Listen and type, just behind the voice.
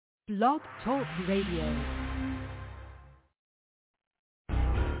Blog Talk Radio.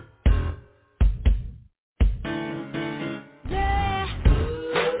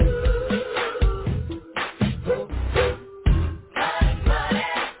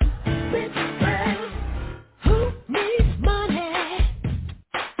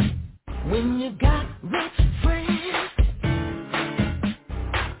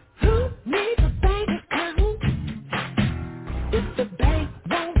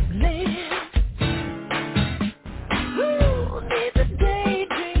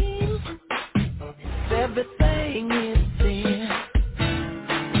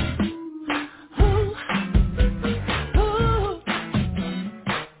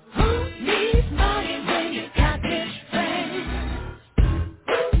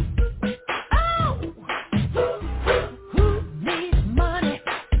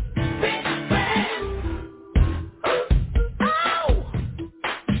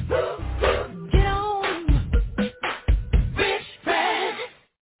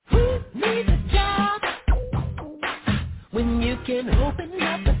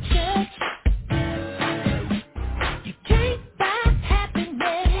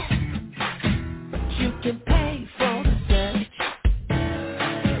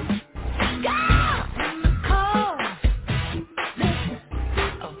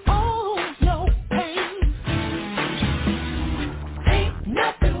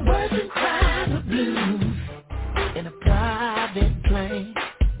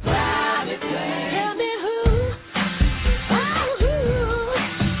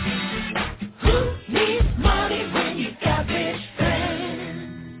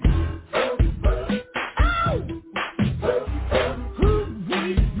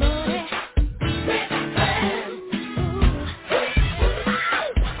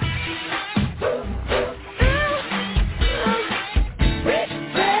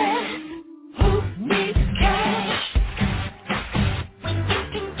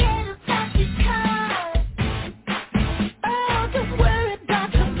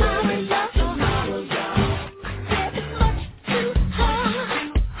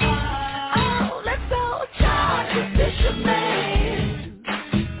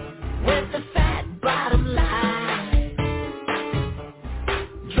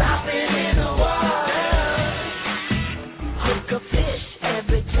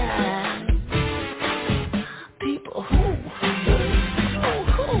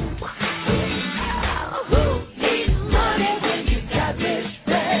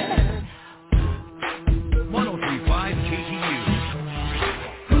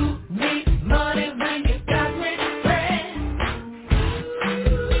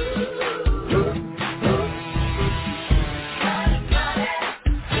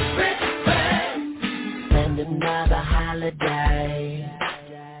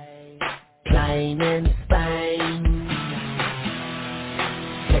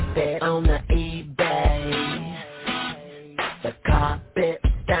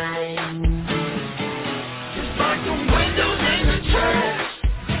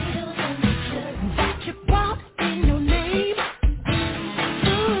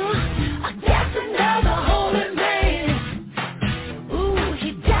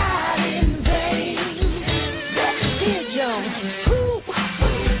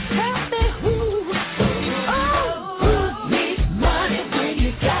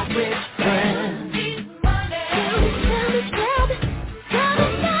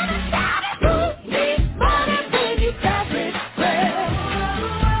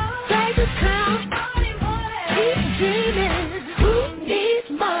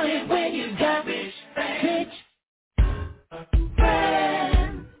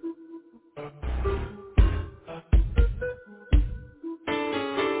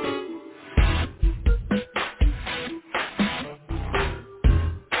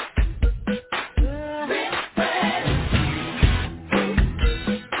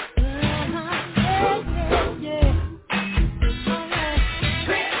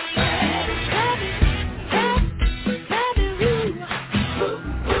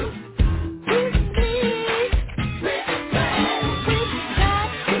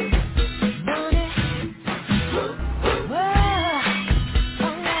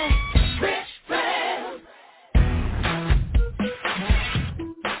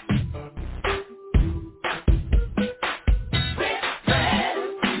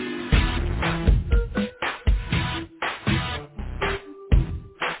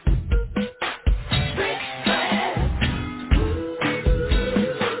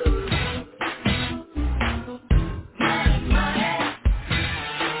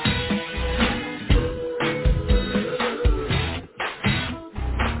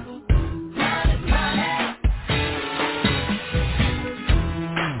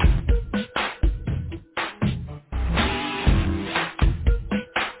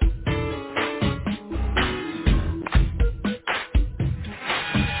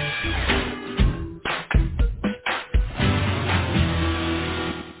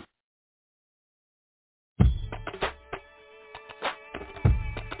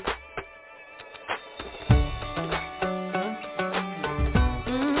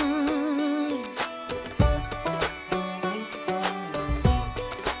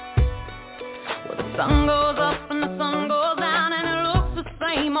 Sun goes up and the sun goes down, and it looks the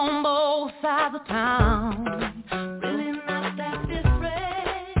same on both sides of town. Really not that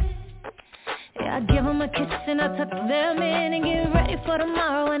different. Yeah, I give them a kiss and I tuck them in and get ready for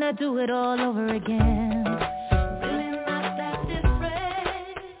tomorrow, and I do it all over again. Really not that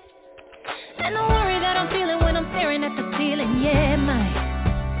different. And the worry that I'm feeling when I'm staring at the ceiling, yeah, it might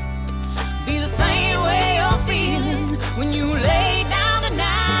be the same way you're feeling when you lay down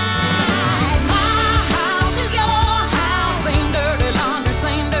tonight.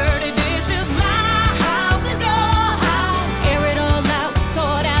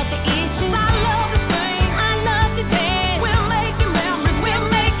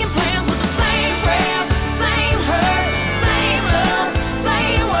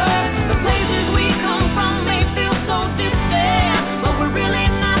 We're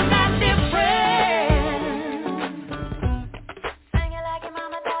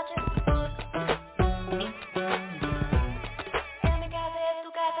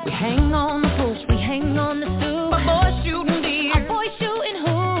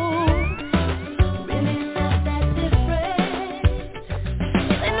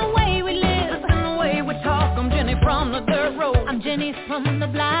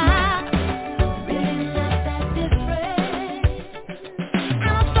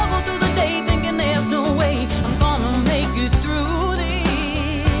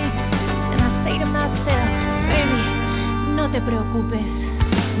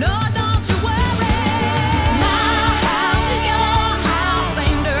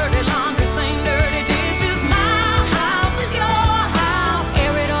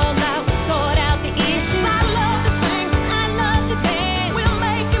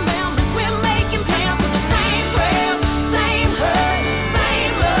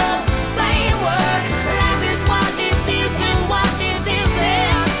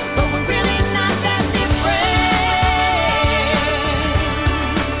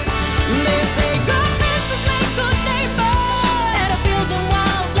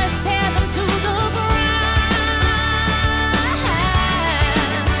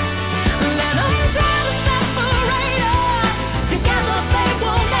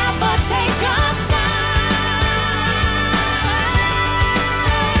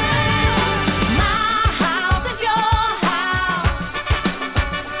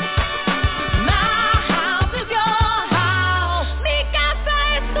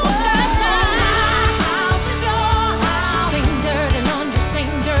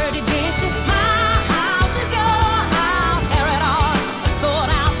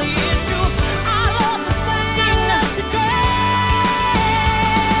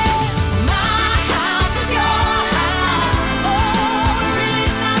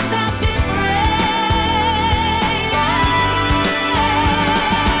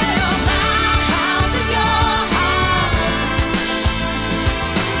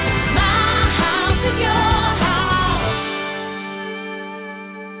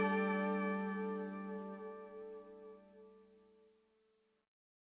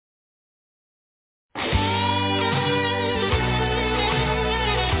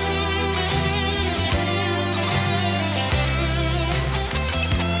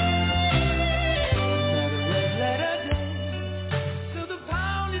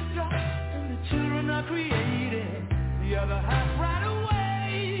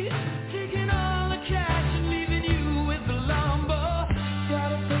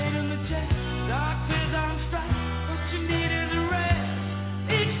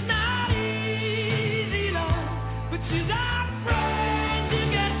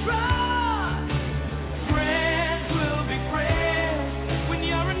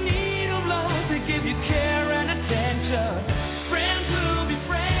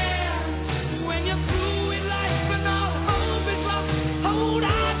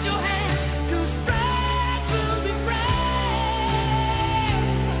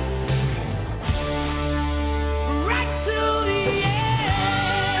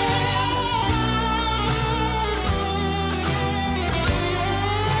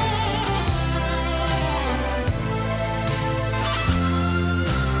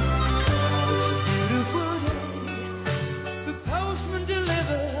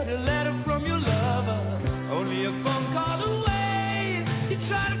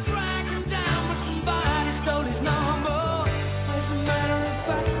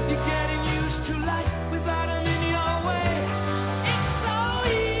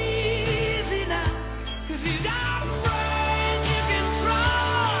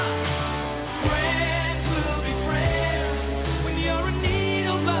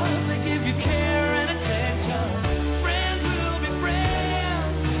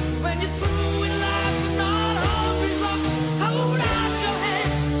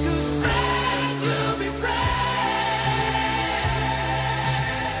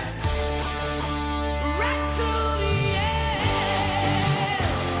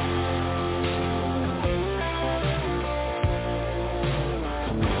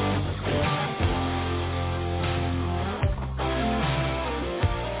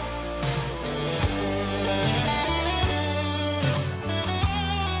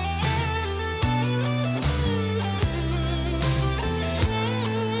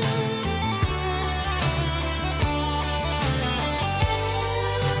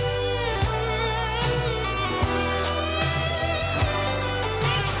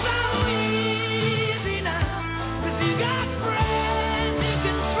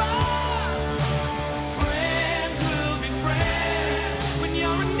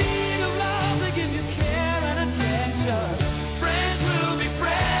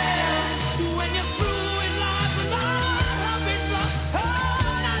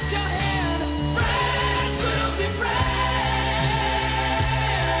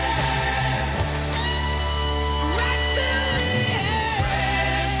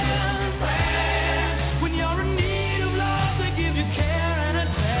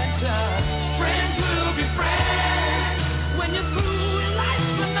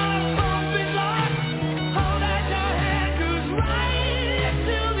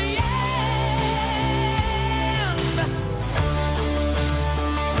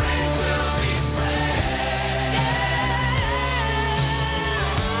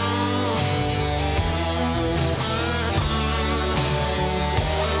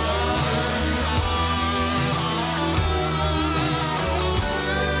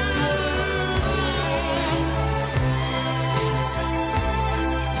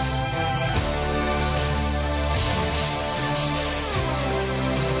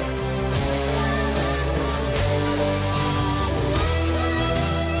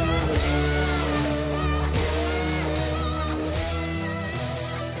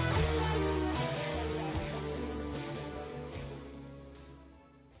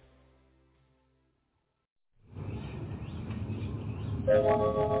Trinidad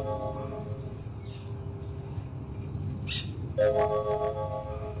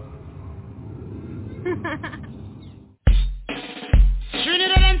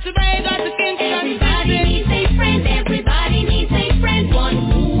and Tobago to Kingston. Everybody needs a friend. Everybody needs a friend. One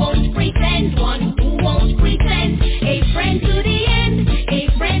who won't pretend. One who won't pretend. A friend to the end. A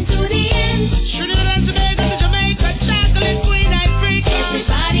friend to the end. Trinidad and Tobago to Jamaica. Choclate, Queen Ifrica.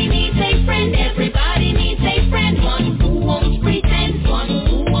 Everybody needs a friend. Everybody needs a friend. One who won't pretend. One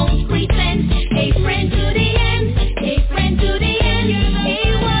who won't pretend. A friend to the end. A friend to the end. A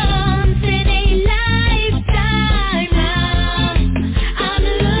once in a lifetime. I'm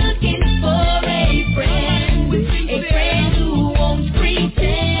looking for a friend who won't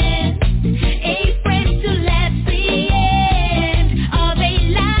pretend, a friend to last the end of a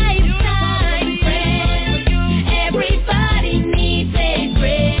lifetime friend. Everybody needs a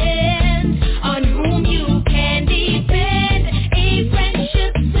friend on whom you can depend, a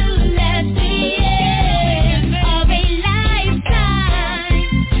friendship to last the end of a lifetime.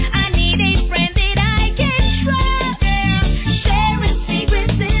 I need a friend that I can trust, sharing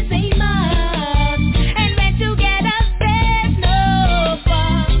secrets is a must, and when together there's no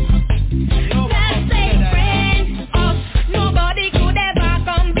fuss. That's a friend. Nobody could ever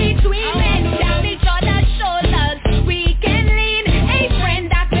come between. When down each other's shoulders we can lean, a friend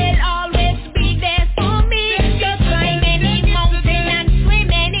that will always be there for me, to climb any mountain and swim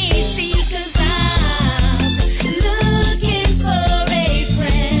any sea, 'cause I'm looking for a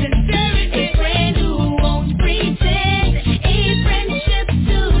friend who won't pretend, a friendship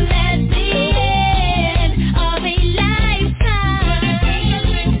to last the end of a lifetime.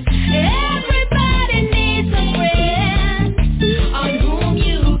 Everybody needs a friend on whom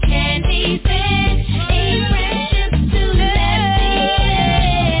you can depend, a friendship to last the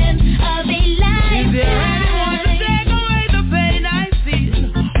end of a lifetime. Is there anyone to take away the pain I feel?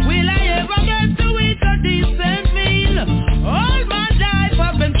 Will I ever get to eat a decent meal? All my life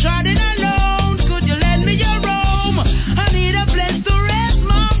I've been trotting alone. Could you lend me your room? I need a place to rest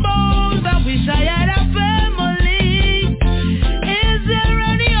my bones. I wish I had a family. Is there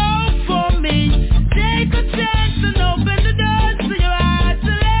any hope for me? Take a chance and open the doors to your heart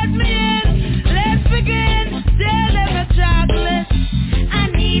to let me in. Let's begin. Tell them the chocolate. I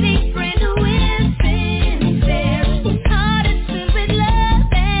need a friend who is sincere, whose heart is filled with love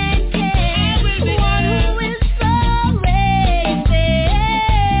and care, one who is always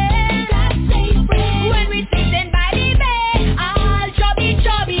there. That's a friend. When we sitting by the bay, all chubby,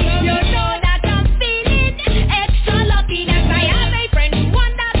 you know that I'm feeling extra lucky that I have a friend who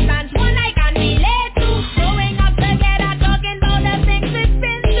understands what I can relate to. Growing up together, talking about the things it's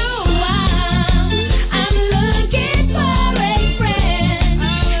been through. I'm looking for a friend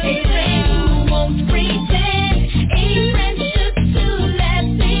who won't pretend, a friendship to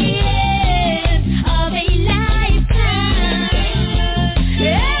last the end of a lifetime.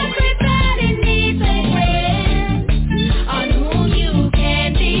 Everybody needs a friend on whom you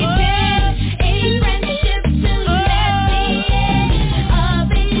can depend, a friendship to last the end of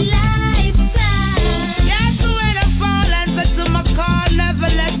a lifetime. That's the way to fall and set to my call. Never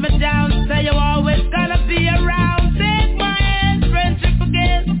let me down. Say you always gonna be around. Take my hand, friendship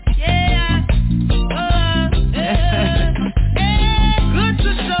again. Yeah. Good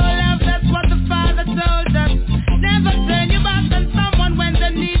to show love. That's what the Father told us. Never turn your back on someone when they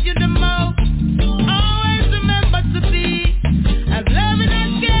need you the most. Always remember to be as loving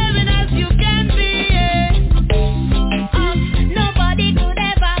and caring as you can be. Nobody could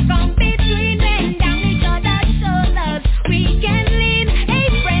ever come between. When down each other's shoulders we can lean,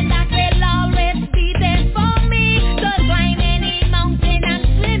 a friend that will always be there for me, to climb any mountain and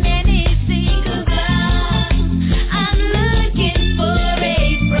swim any sea. 'Cause I'm looking for a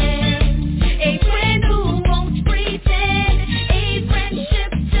friend who won't pretend, a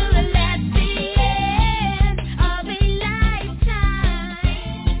friendship to last the end of a lifetime.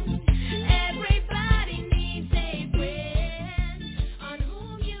 Everybody needs a friend on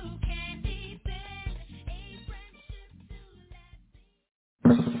whom you can depend, a friendship to last.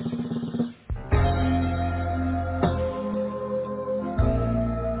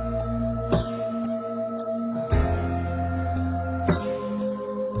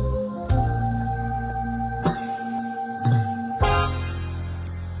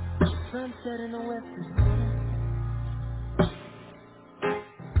 Sunset in the west is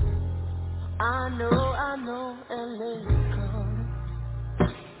I know LA is calling.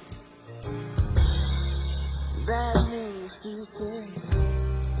 Bad news to say,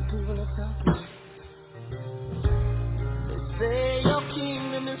 the people are talking. They say your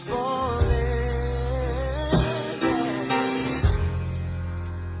kingdom is falling.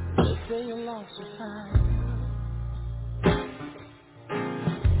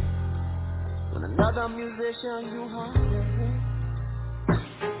 Brother musician, you hungry?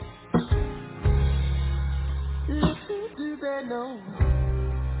 Listen to their notes,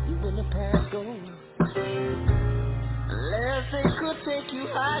 you in the past goes. Unless they could take you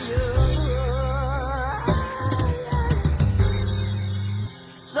higher.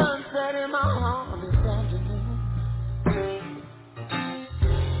 Sunset in my heart this afternoon.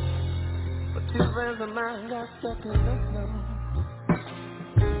 But two friends of mine got stuck in the snow.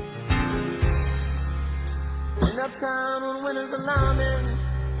 In uptown when winter's alarming.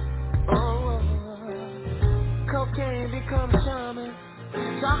 Oh, cocaine becomes charming.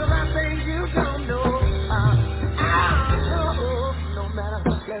 Talk about things you don't know. No matter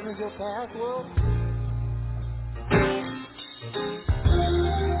how pleasant your past was.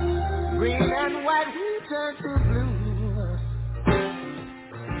 Green and white we turn to blue.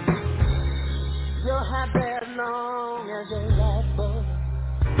 You're happy as long as your life goes.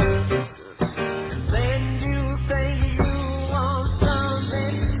 Then you think you want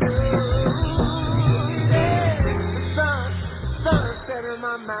something new. Yeah, the sun set in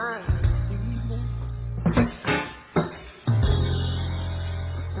my mind this evening.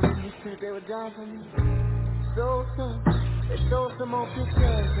 You think they were down for me? So they stole some more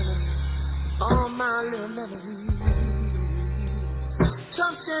pictures and all my little memories.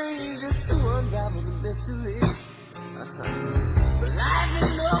 Some changes to unravel the mystery. But life is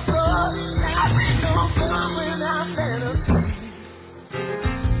no fun without fantasy.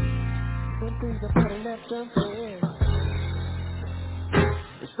 Some things are better left unsaid.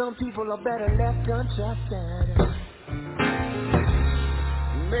 And some people are better left untrusted.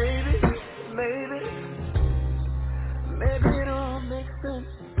 Maybe it all makes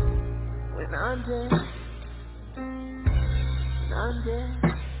sense when I'm dead.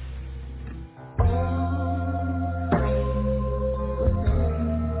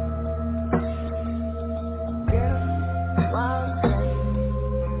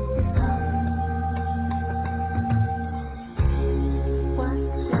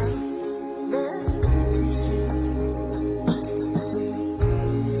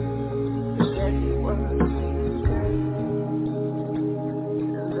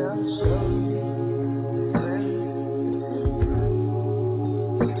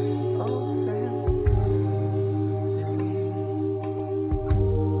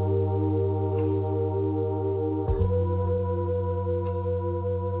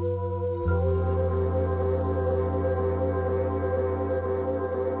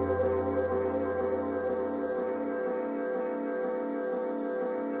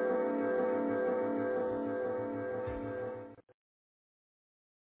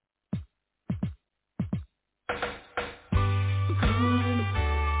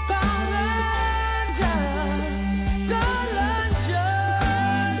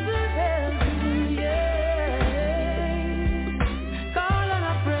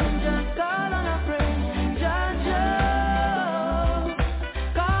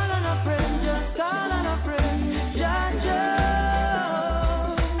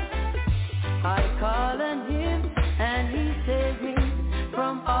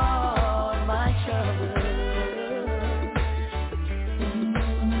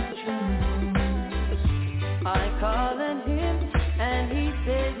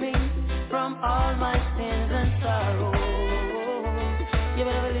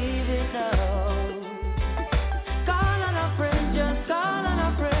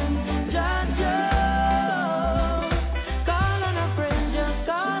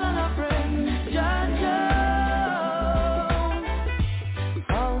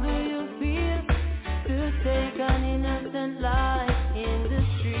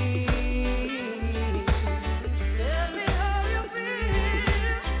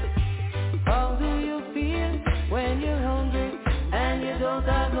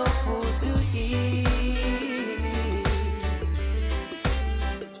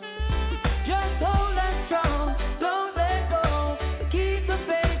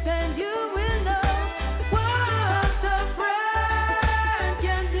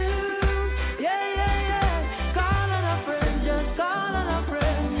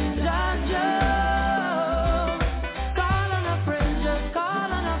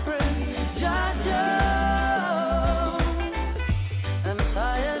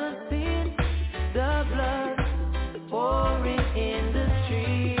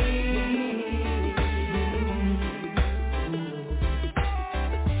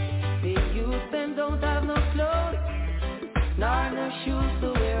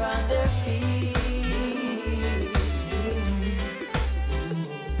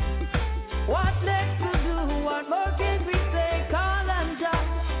 What next to do? What more can we say? Call on Jah,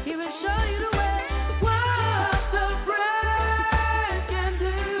 He will show you the way.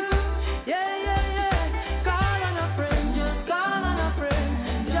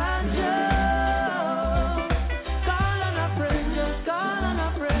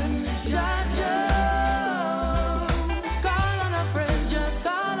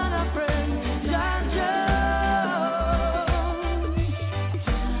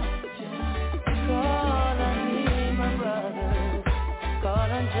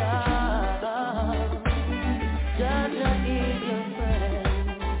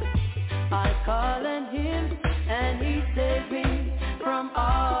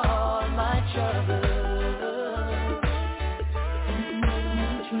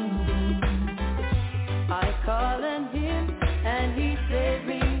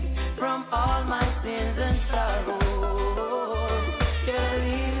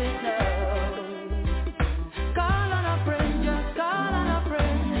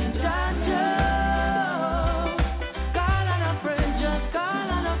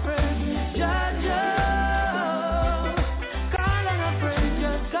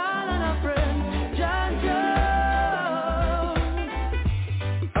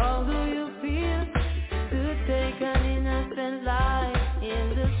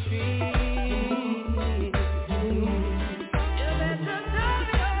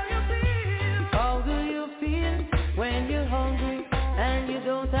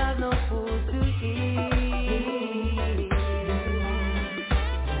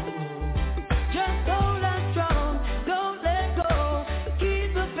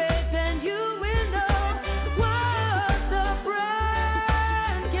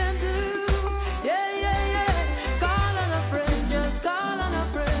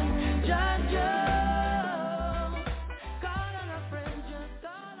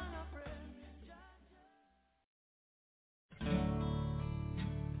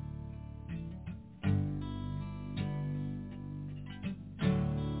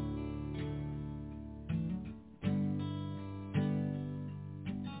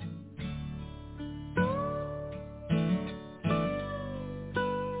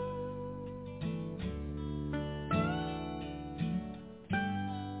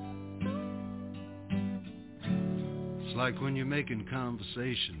 It's like when you're making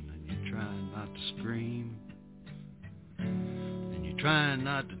conversation and you're trying not to scream, and you're trying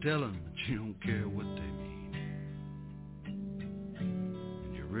not to tell them that you don't care what they mean.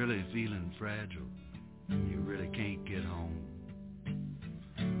 And you're really feeling fragile, and you really can't get home.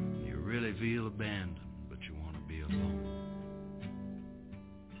 And you really feel abandoned, but you want to be alone.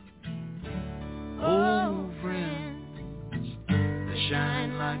 Old friends, they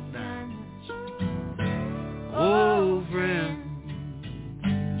shine like diamonds. Old friends,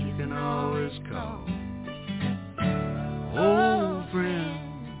 you can always call. Old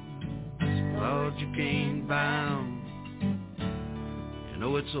friends, thought you can't buy 'em. You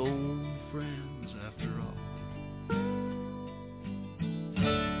know it's old friends after all.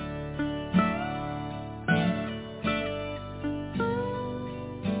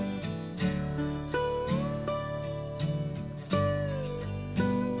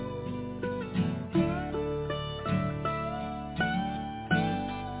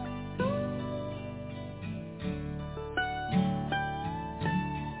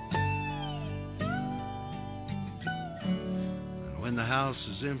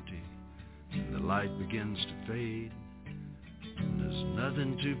 Is empty and the light begins to fade, and there's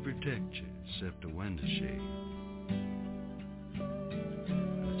nothing to protect you except a window shade.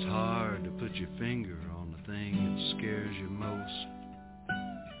 And it's hard to put your finger on the thing that scares you most,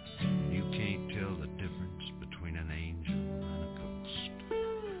 and you can't tell the difference between an angel and a ghost.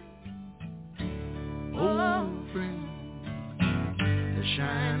 Old friends, they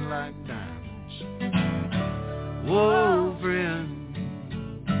shine like diamonds. Old friends,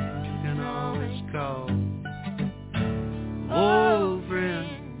 call. Old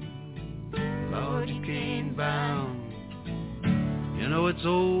friend, Lord, you can't bound. You know it's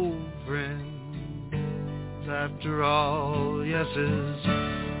old friends after all. Yes, it's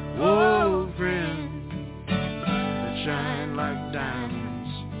old friends that shine like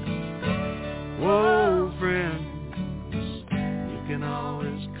diamonds. Old friends, you can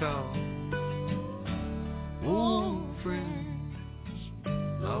always call. Old friends,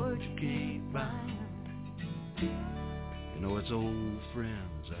 Lord, you can't buy. You know it's old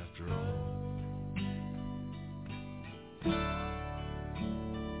friends after all.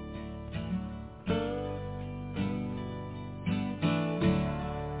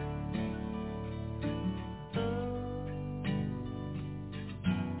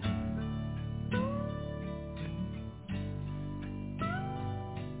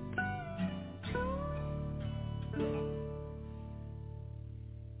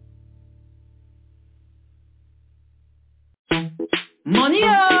 Money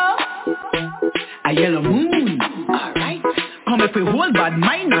up, a yellow moon. Alright, come if we hold bad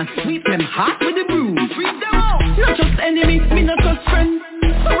mind and sweep them hot with the broom. Sweep them out. Not just enemies, me not just friends.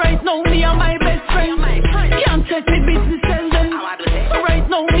 So right now me and my best friend. Can't take me business, tell them. So right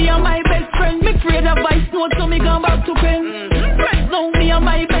now me and my best friend. Me afraid of vice note, so me gone back to pen. Right now me and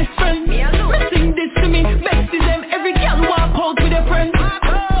my best friend. Me sing this to me, best to them. Every girl walk out with a friend.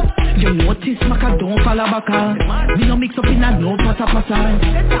 You notice Macka don't fall back. Me no mix up in a no pata.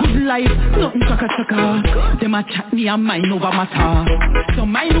 Good life, nothing chaka. Them a chat me and mine over matter. So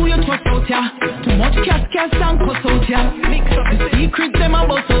mine who you trust out ya. Too much cast and cuss out ya. Mix up the secret them a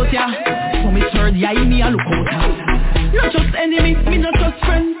bust out ya. So me third eye me a look out ya. Not just enemies, me not just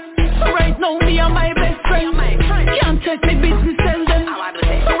friends. So right now me and my best friend. Can't take me business, tell them.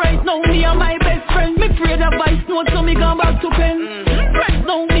 So right now me and my best friend. Me afraid of vice note, so me gone back to pen. Right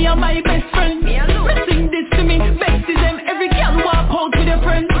now me and my best friend. Me sing this to me, best to them. Every girl walk out with a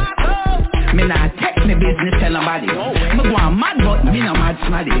friend. Me nah take me business, tell nobody. Me go on mad, but me no mad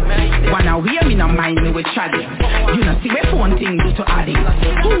smaddy. Wanna wear me no mind me with chatty. You know see me phone thing do to addy.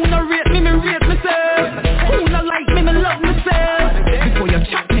 Who no rate me rate myself. Who no like me love myself. Before you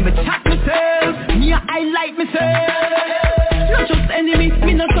chat me chat myself. Me I like myself. Not just enemies,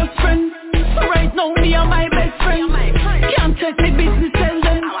 me not just friends. So right now me and my best friend. Can't take me business, tell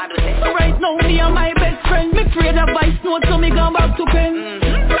them. So right now me and my best friend. Me afraid of vice note, so me gone back to pen.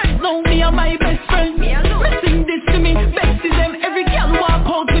 Right now me and my best friend. Me sing this to me, best to them. Every girl walk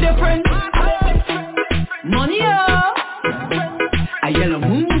out with a friend. Money up, a yellow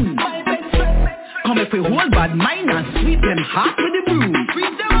moon. Come if we hold bad mind and sweep them hot with the broom.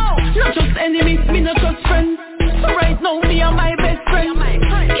 Sweep them out. Not just enemies, me not just friends. So right now me and my best friend.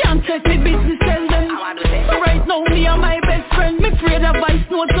 Can't take me business, tell them. So right now me and my best friend. Me afraid of vice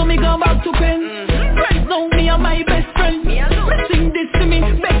note, so me gone back to pen. Right now me and my best friend. Me sing this to me,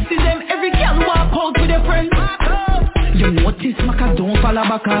 best to them. Every girl walk out with a friend. You know practice, Macka don't fall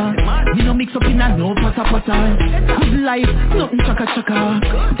back. Me no mix up in a no pata. Good life, nothing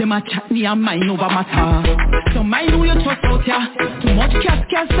chaka. Them a chat me and mine over matter. So mine who you trust out ya. Too much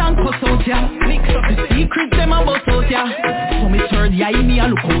cast and cuss out ya. Mix up the secrets, them a bust out ya. So me third eye, me a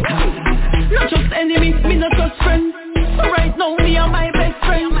look out ya. Not just enemies, me not just friends. So right now, me and my best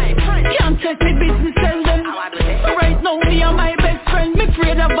friend. Can't take me business, tell them. So right now, me and my best friend. Me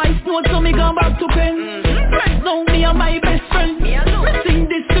afraid of vice note, so me gone back to pen. Right now, me and my best friend. Me sing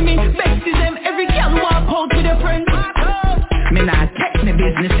this to me, best to them. Every girl walk out with a friend. Me not take me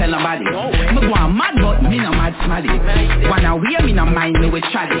business, tell nobody. Me go on mad, but me no mad smaddy. Wanna wear me no mind me with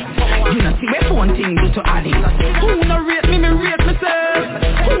traddy. You know see where phone thing do to addy. Who no rate me rate myself.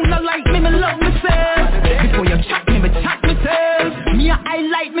 Who no like me love myself. Before you chat me chat myself. Me a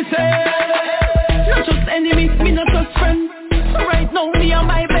highlight myself. Not just enemies, me not just friends. So right now me and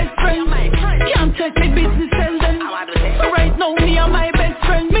my best friend. Can't take me business, tell them. So right now me and my best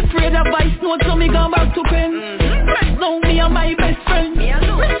friend. Me afraid of vice note, so me gone back to pen. Right now me and my best friend. Me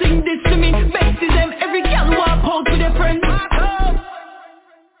sing this to me, best to them. Every girl walk out with their friend.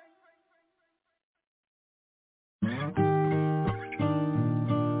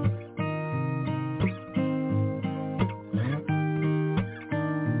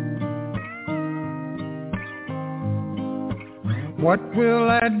 What will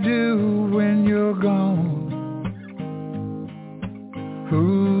I do when you're gone?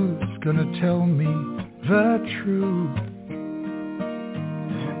 Who's gonna tell me the truth?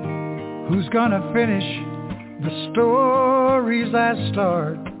 Who's gonna finish the stories I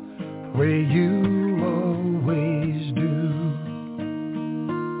start the way you always do?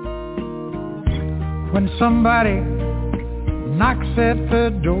 When somebody knocks at the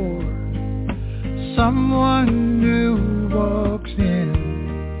door, someone new walks in,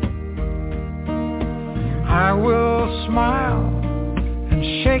 I will smile and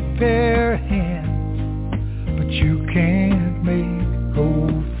shake their hand, but you can't make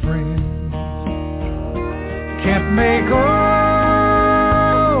old friends. Can't make old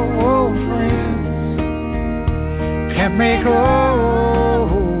friends. Can't make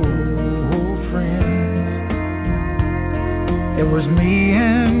old friends. It was me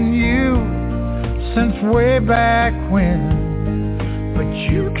and you since way back when, but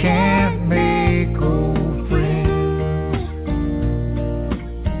you can't make old friends.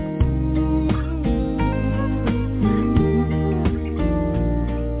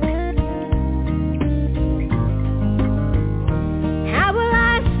 How will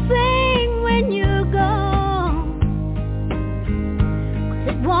I sing when you're gone? 'Cause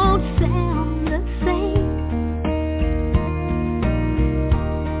it won't sound the same.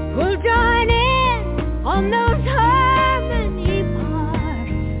 We'll join in on those harmony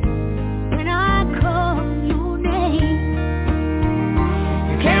parts when I call your name.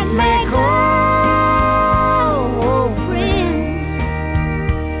 You can't make old friends.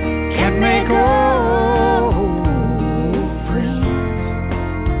 Can't make old friends.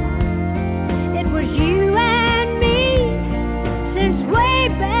 It was you and me since way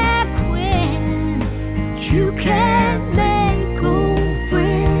back when. You can't make old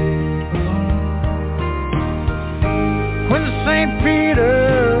friends. When St. Peter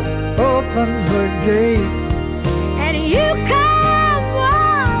opens the gate And you come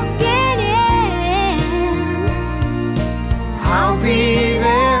walking in, I'll be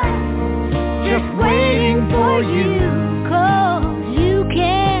there just waiting for you. 'Cause you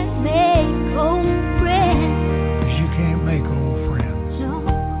can't make old friends. 'Cause you can't make old friends. No.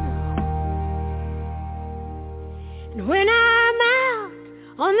 And when I'm out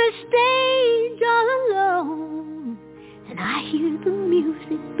on the stage all alone, and I hear the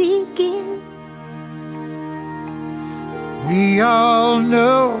music begin, We all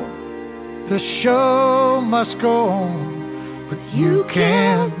know the show must go on, but you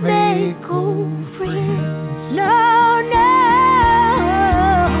can't make old friends. no, no.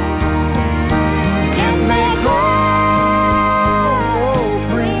 Can't make old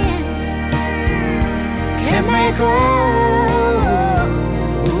friends. Can't make old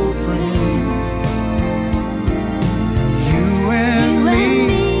friends. You and me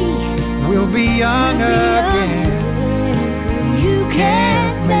will be young again. You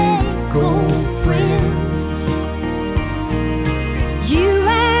Can't make old friends. You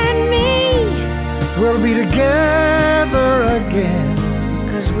and me We'll be together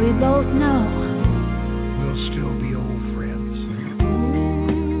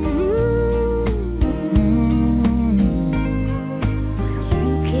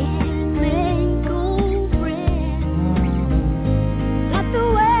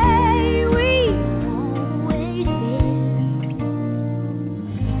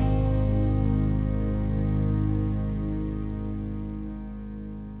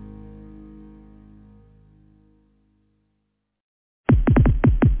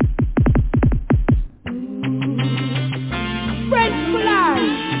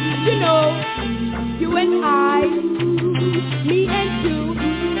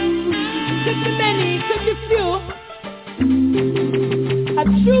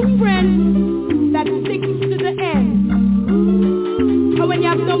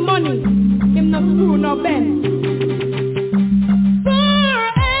have no money, him no screw, no bend.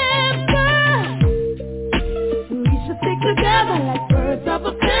 Forever, we should stick together like birds of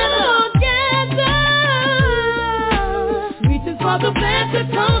a feather. Together, reaching for the best to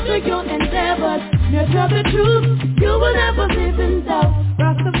conquer your endeavors. Nurture the truth, you will never live in doubt.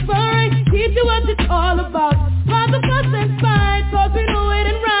 Rastafari, teach you what it's all about. Father, fuss and fight, cause we know it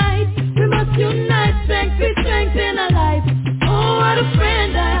ain't right. We must unite, strength in our life. Oh, what a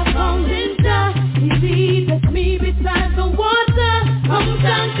friend I have found in Jah. He leads me beside the water. Come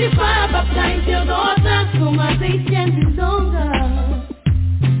sanctify, baptize your daughter, so my days can be longer.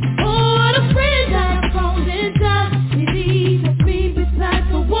 Oh, what a friend I have found in Jah. He leads me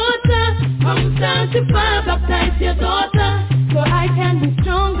beside the water. Come sanctify, baptize your daughter.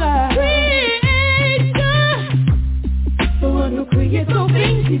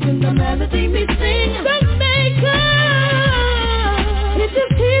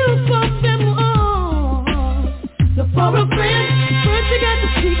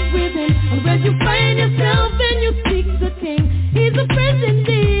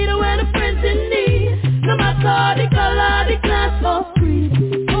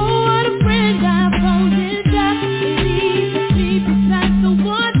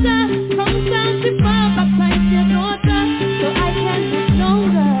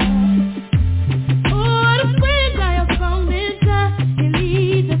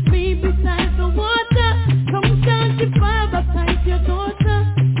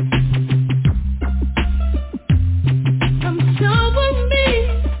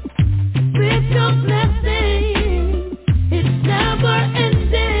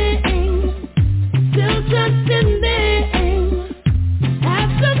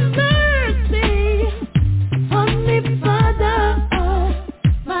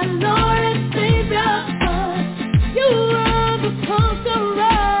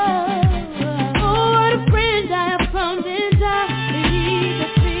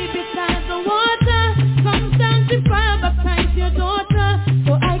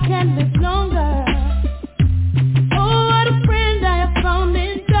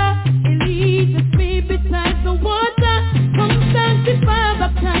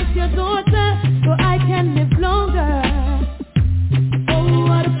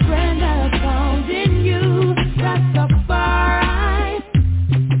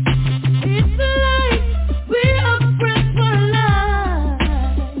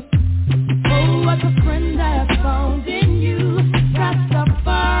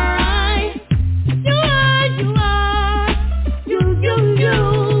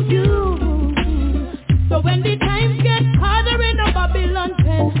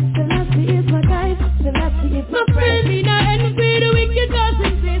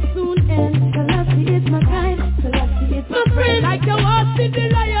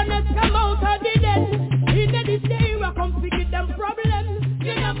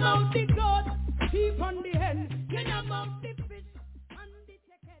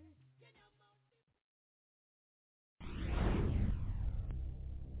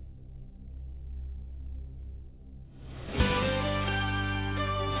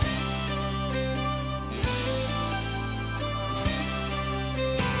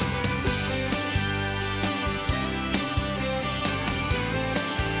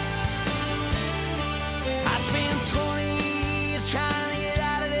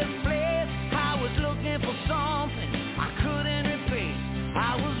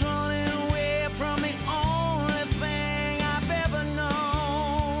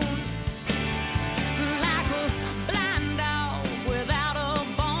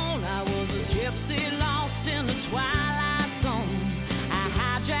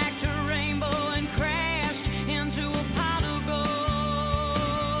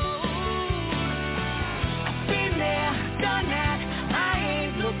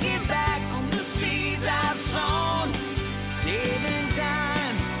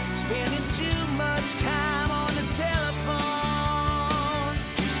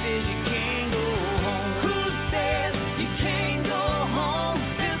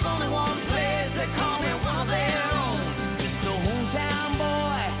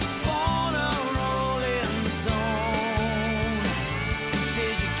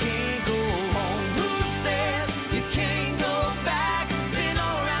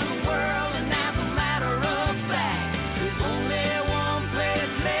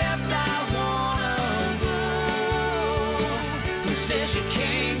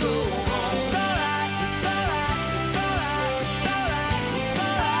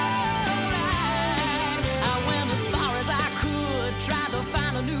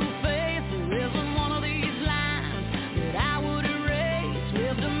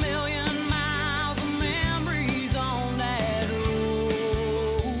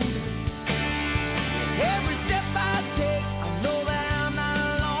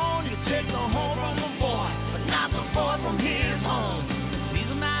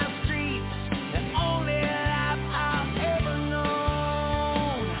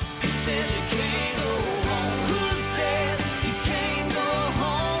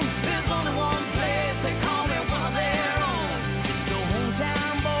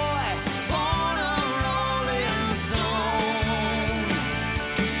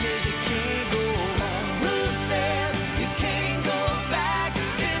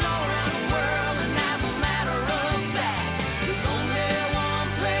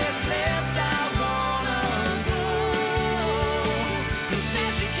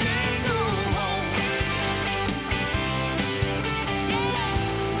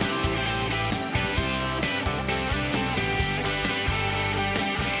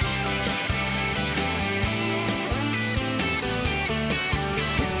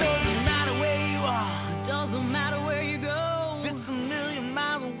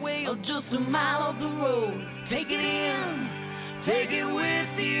 Take it in, take it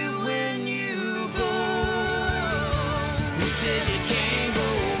with you when you go. Who said you can't go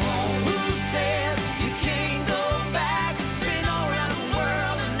home? Who said you can't go back? Been all around the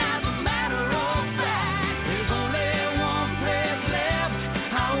world and as a matter of fact, there's only one place left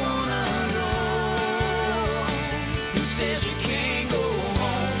I wanna go. Who said you can't go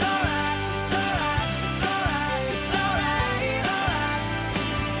home? It's alright, it's alright, it's alright, it's alright, alright.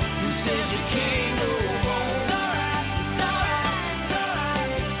 Who said you can't go home? It's alright, it's alright,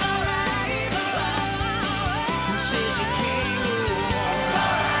 it's alright, it's alright, alright. Who said you can't go home? It's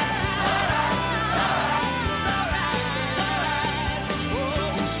alright, it's alright, it's alright, it's alright.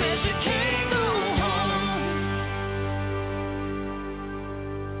 Who said you can't go home?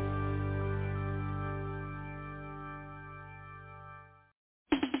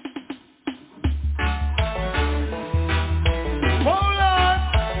 Hold on,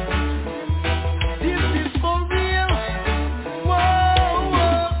 this is for real. Whoa,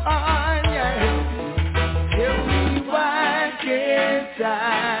 yeah. Tell me why can't I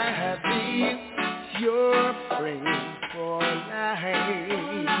be your friend for life?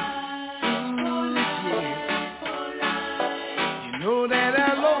 Ooh, yeah. You know that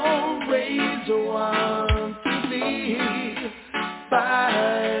I'll always want to be by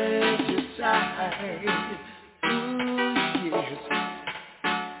your side. Ooh, yes.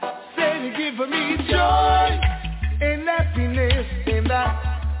 Say you give me joy and happiness, and I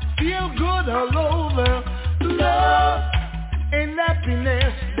feel good all over. Love and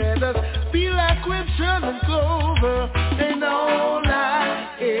happiness, let us be like crimson and clover. And all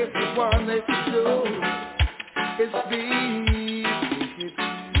I ever wanted to do is be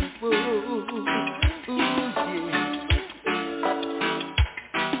beautiful. Ooh, yeah.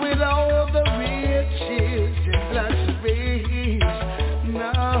 With all the riches and luxuries,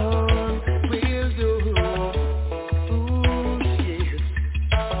 none will do. Ooh, yes.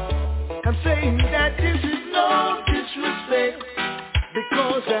 I'm saying that this is no disrespect,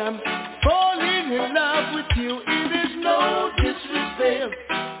 because I'm falling in love with you. It is no disrespect.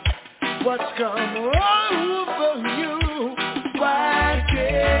 What's come over you? Why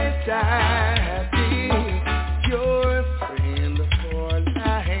can't I be your friend for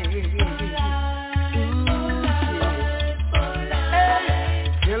life? Ooh, hey,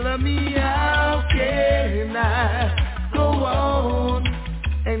 tell me how can I go on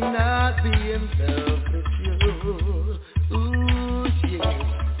and not be in love with you? Ooh, yeah.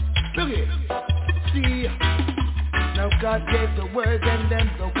 Look here. See, now God gave the word, and then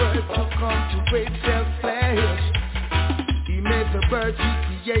the word to come to great self-flesh. He made the birds, he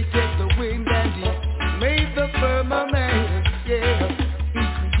created the wind, and he made the firmament. Yeah, he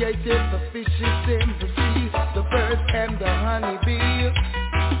created the fishes in the sea, the birds and the honeybee.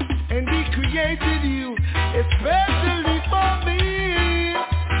 And he created you especially for me.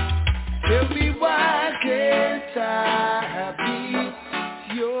 Tell me why can't I be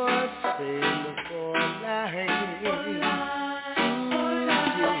your friend for life? Ooh, yeah.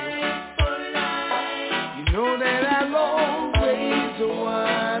 You know that I'll always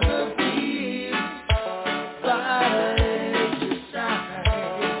wanna be by your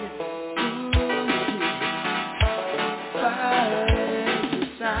side. Ooh, yeah. By your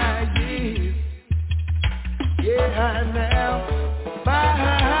side, yeah. Yeah, now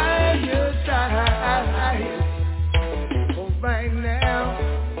by your side. Oh, right now.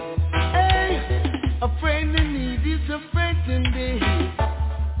 Hey, a friend in need is a friend indeed.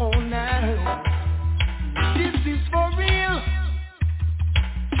 Oh, now this is for real.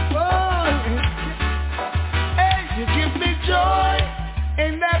 Oh, hey, you give me joy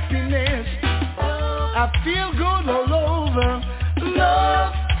and happiness. I feel good all over.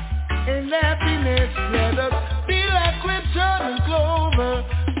 Love and happiness, let us be like crimson and clover.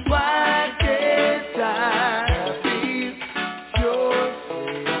 Why can't I be your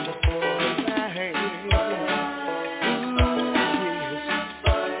friend for life? Ooh, yes.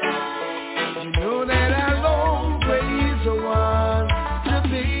 You know that I'll always want to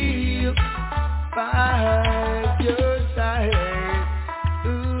be by your side.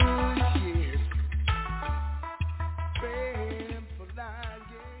 Ooh, yes. Friend for life,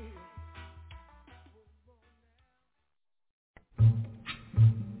 yeah.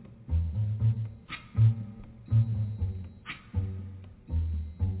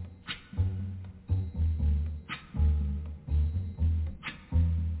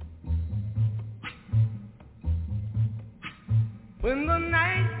 When the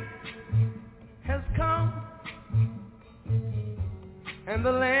night has come and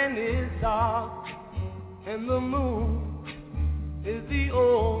the land is dark and the moon is the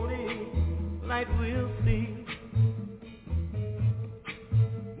only night we'll see.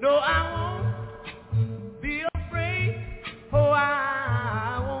 No, I won't be afraid. Oh,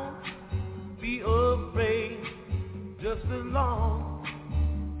 I won't be afraid. Just as long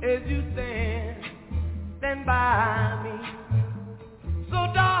as you stand by me. So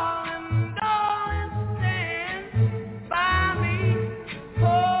darling, darling, stand by me.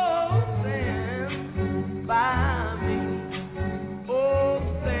 Oh, stand by me. Oh,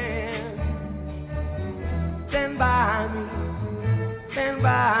 stand by me. Stand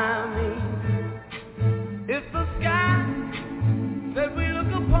by me. If the sky that we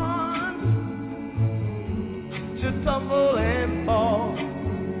look upon should tumble and fall,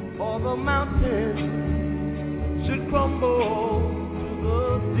 or the mountains should crumble to the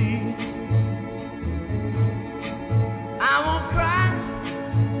sea, I won't cry,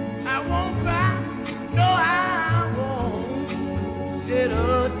 no, I won't shed a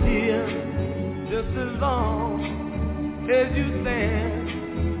tear, just as long as you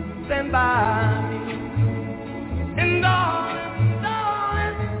stand by me. And darling,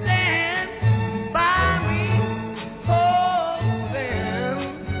 darling, stand by me, oh, stand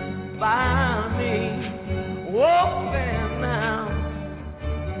by me. Oh, stand now,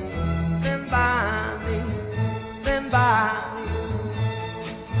 stand by me, stand by me.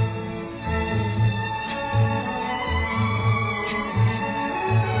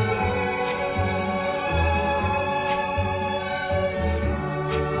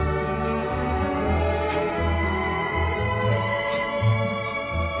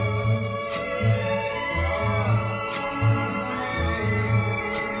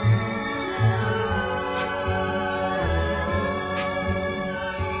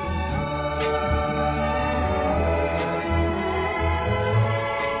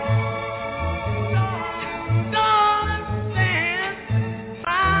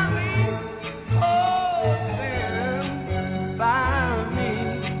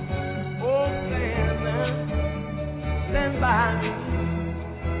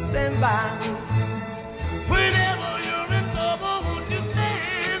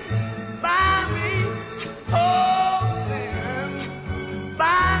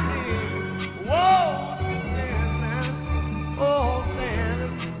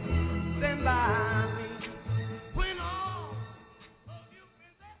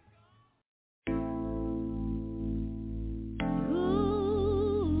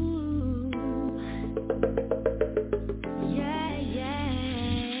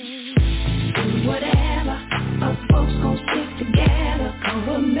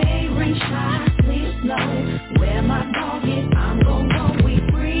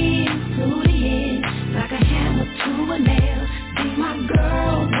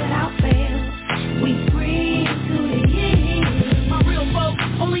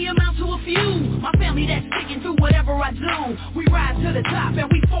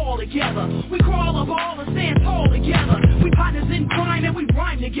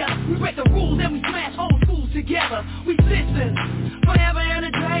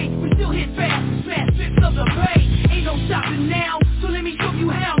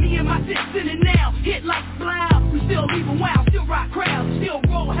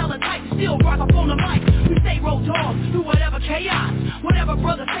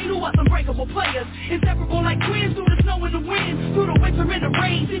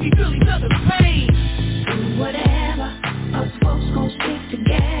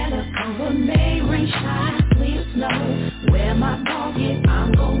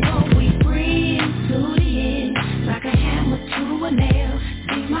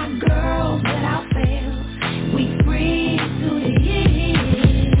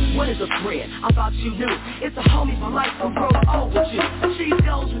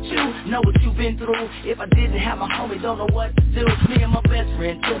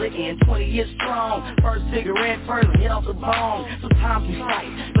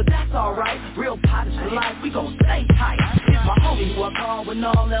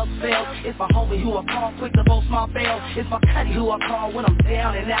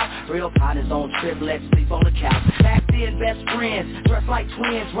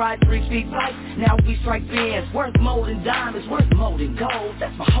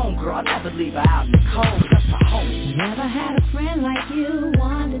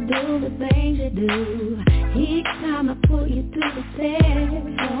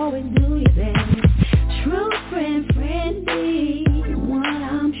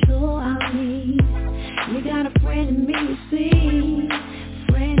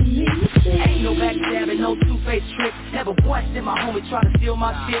 Ain't no backstabbing, no two-faced tricks. Never once did my homie try to steal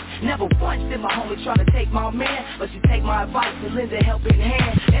my shit. Never once did my homie try to take my man. But you take my advice and lend a helping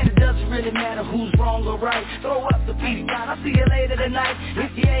hand. And it doesn't really matter who's wrong or right. Throw up the PD God, I'll see you later tonight.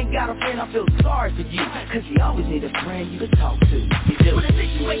 If you ain't got a friend, I feel sorry for you. Cause you always need a friend you can talk to. You do. When the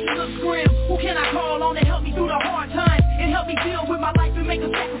situation looks grim, who can I call on to help me through the hard times? And help me deal with my life and make a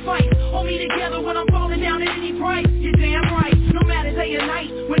sacrifice. Hold me together when I'm falling down at any price. You're damn right, no matter day or night.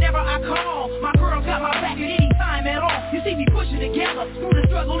 Whenever I call, my girl got my back at any time at all. You see me pushing together through the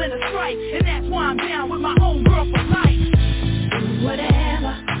struggle and the strife. And that's why I'm down with my own girl for life.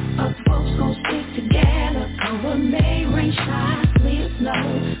 Whatever, us folks gon' stick together. Cover May, rain, shine, sleet,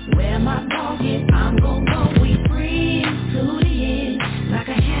 snow. Where my dog is, I'm gon' go. We free to the end, like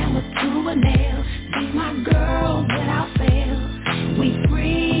a hammer to a nail. Be my girl without fail. We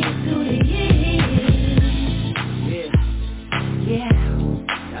free to the end. Yeah,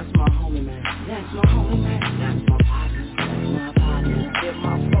 that's my homie, man. That's my homie, man. That's my partner. That's my partner. Get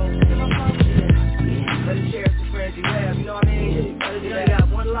my folks, yeah. Better cherish the friends you have, you know what I mean? You only got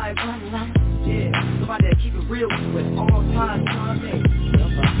one life. Yeah, somebody that keep it real with all times, you know what I mean?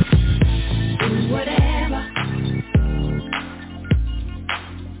 Do whatever.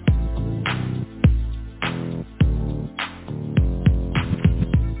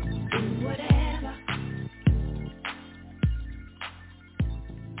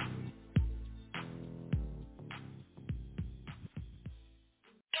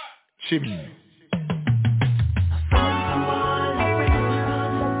 Chimney.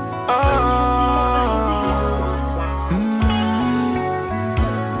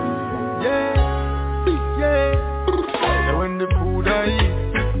 When the food I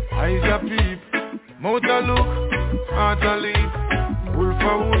eat, eyes are peep, mouth a look, heart a leap, wolf a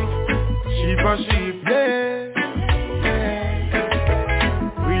wolf, sheep a sheep,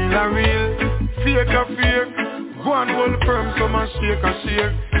 real a real, fake a fake. Go and hold firm, some a shake a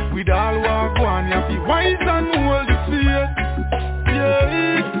shake. With all war go on, you have to be wise and hold the faith.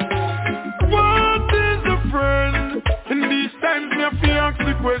 Yeah. What is a friend? In these times, me have to ask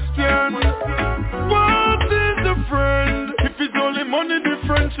the question. What is a friend? If it's only money, the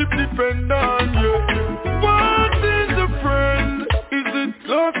friendship depend on you. What is a friend? Is it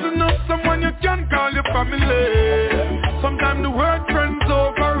close enough? Someone you can call your family. Sometimes the word friends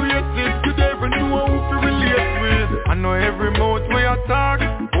overrated. You never know who to relate with. I know every mouth where you talk.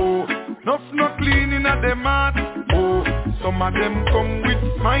 Oh, enough not cleaning at them heart. Oh, some of them come with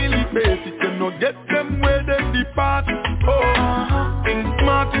smiley faces. You know get them where them depart. Oh, think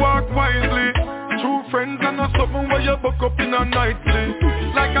smart, walk wisely. True friends are not something where you buck up in a nightly.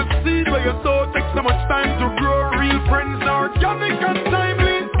 Like a seed where you sow takes so much time to grow. Real friends are organic and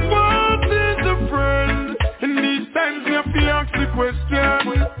timely. What is a friend? In these times you have to ask the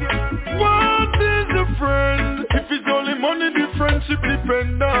question. What is a friend? If it's only money, the friendship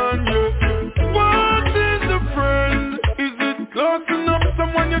depend on you. What is a friend? Is it close enough?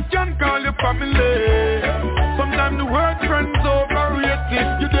 Someone you can call your family. Sometimes the word friends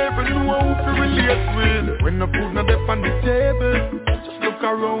overrated. You never know who to relate with. When the food not up on the table, just look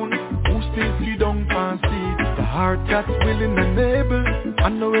around. Who still see down and see? The heart that's willing and able. I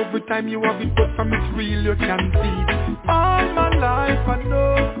know every time you have it, but from it's real you can see. All my life I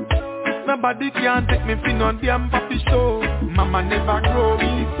know nobody can take me for no damn papi show. Mama never grow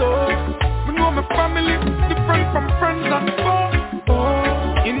me so. Me know my family different from friends and foes.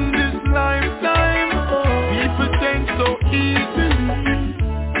 Oh, in this lifetime, people change so easily.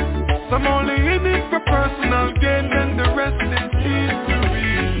 Some only in it for personal gain, and the rest is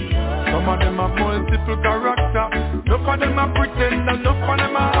history. Some of them have multiple character. Enough of them are pretend, and enough of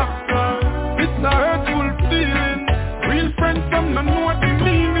them are actor. It's a hurtful feeling. Real friends some don't know what they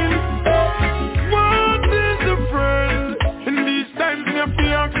meaning. What is a friend? In these times me have to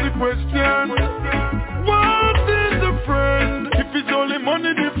ask the question. What is a friend? If it's only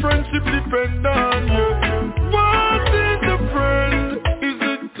money, the friendship depend on you. What is a friend? Is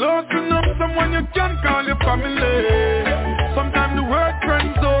it close enough? Someone you can call your family. Sometimes the word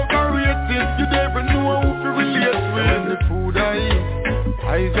friends overrated. You never know who to relate with. When the food I eat,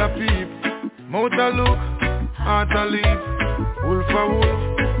 eyes are peep, mouth a look, heart a leap, wolf a wolf,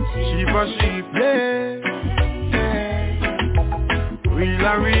 sheep a sheep, real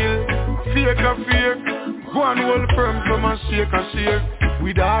a real, fake a fake. Go and hold firm, some a shake a shake.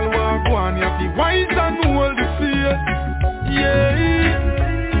 With all war go on, you have to be wise and hold the faith. Yeah.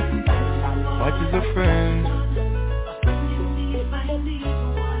 What is a friend?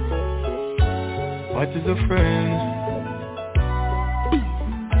 What is a friend?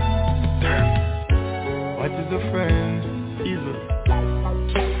 What is a friend? Evil.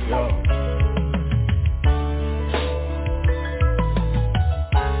 Yo.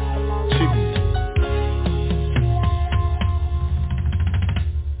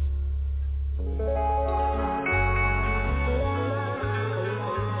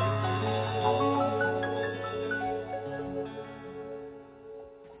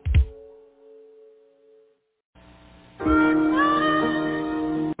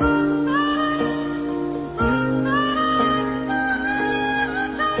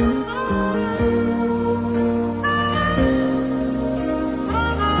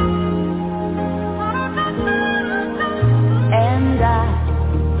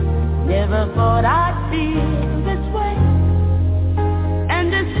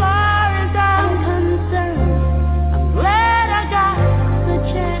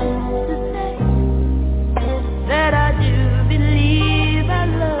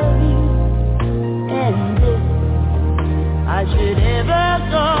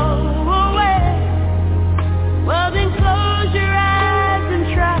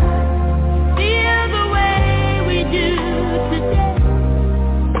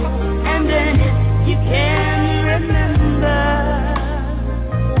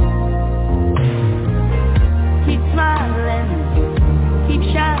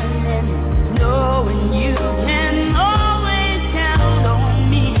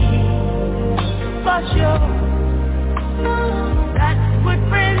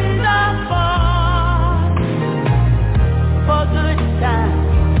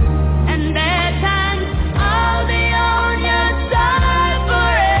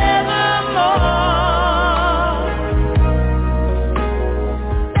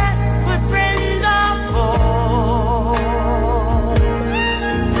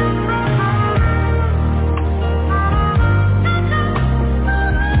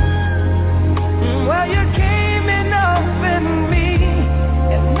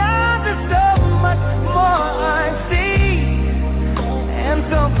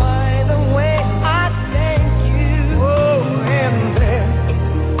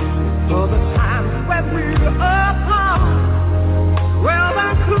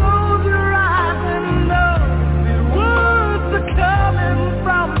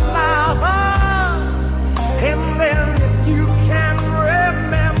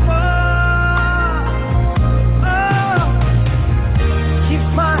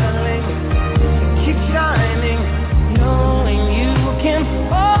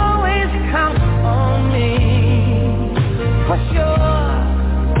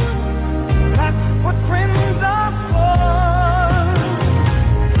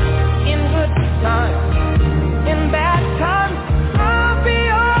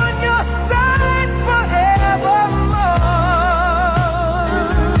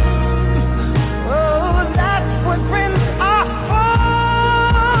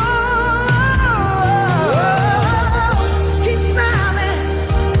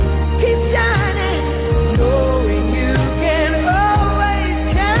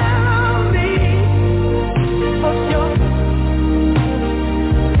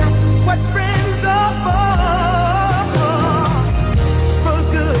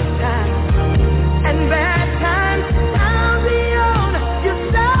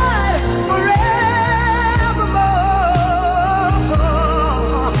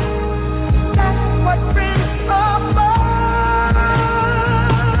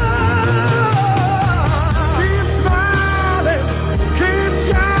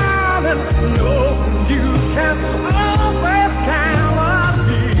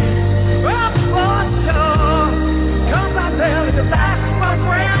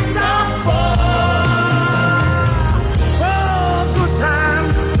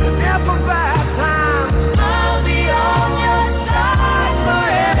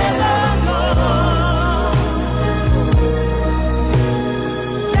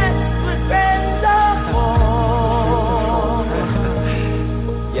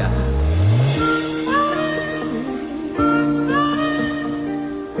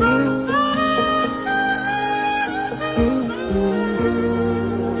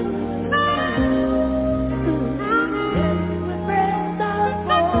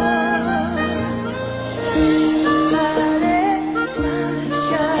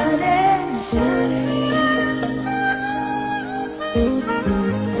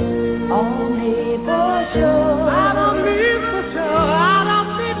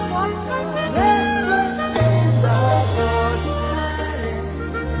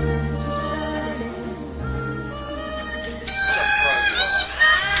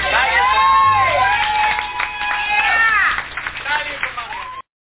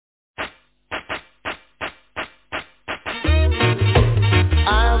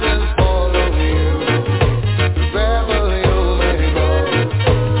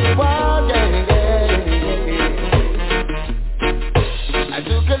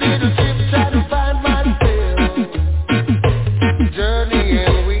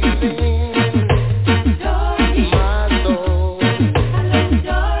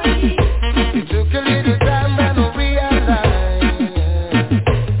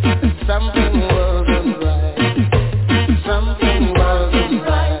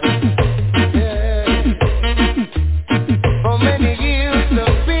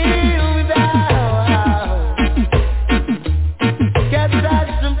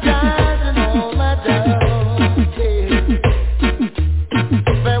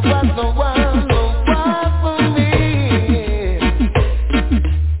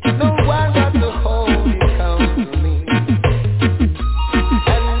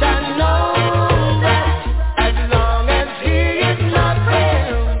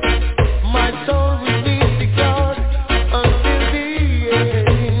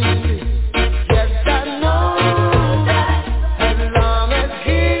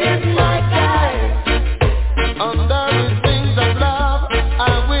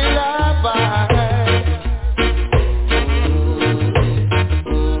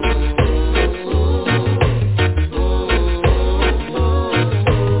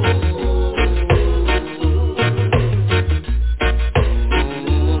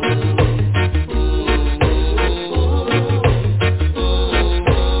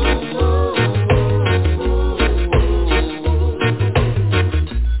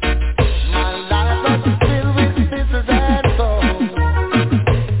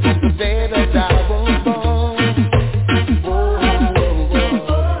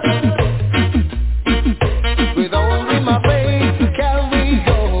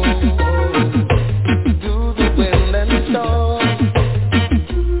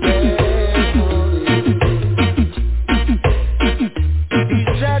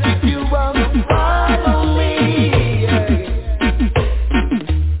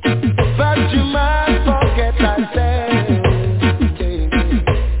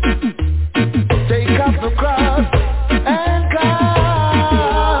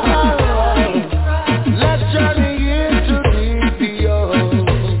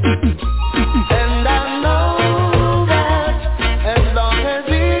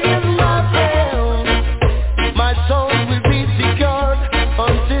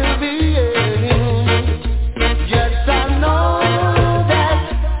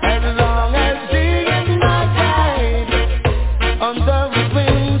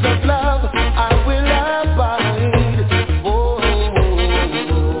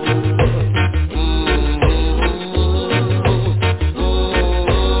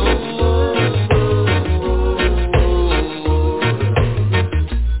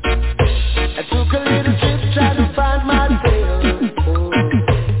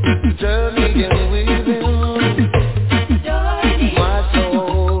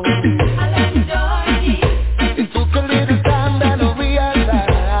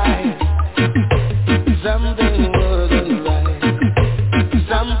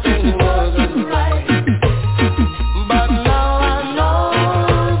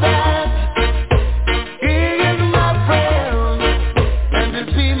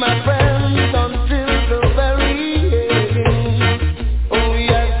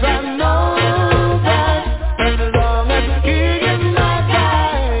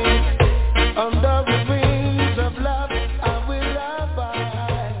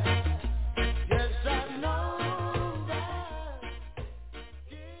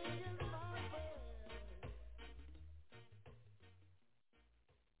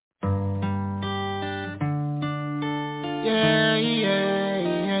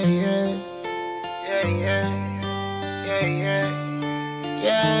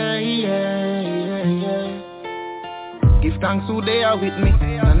 thanks who they are with me,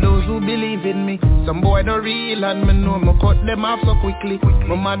 and those who believe in me. Some boy don't real and me know me cut them off so quickly.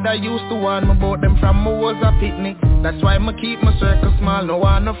 My mother used to warn me about them from me was a picnic. That's why me keep my circle small, no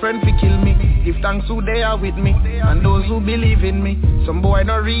one no friend fi kill me. Give thanks who they are with me, and those who believe in me. Some boy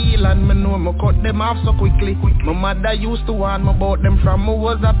don't real and me know me cut them off so quickly. My mother used to warn me about them from me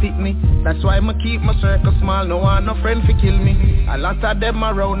was a picnic. That's why me keep my circle small, no one no friend fi kill me. A lot of them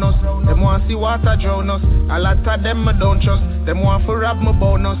around us, them want see water drown us. A lot of them me don't trust, them want to rob my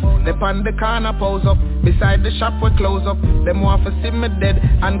bonus. They pan the corner pose up, beside the shop we close up. Them want to see me dead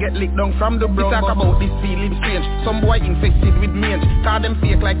and get licked down from the brown. Talk about this feeling strange, some boy infected with mange. Call them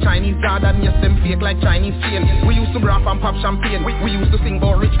fake like Chinese God and yes them fake like Chinese chain. We used to braff and pop champagne, we used to sing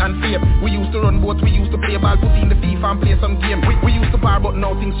about rich and fame. We used to run boats, we used to play ball, put in the FIFA and play some game. We used to par but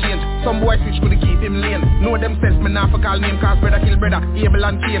now things change. Some boy switch could keep him lane. Know themselves me not for call name, cause brother kill brother, Abel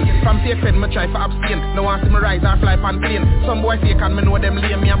and Cain. From safe friend me try for abstain, no one see me rise or fly pan plane. Some boy fake and me know them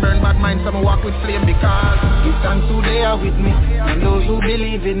lame, me a burn bad mind, some walk with flame. Because give thanks who they are with me, and those who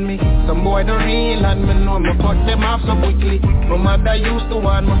believe in me. Some boy don't real and me know me cut them off so quickly. My mother used to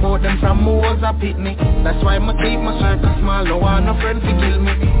warn me about them from me was a picnic. That's why me keep my circle small, no one no friend fi kill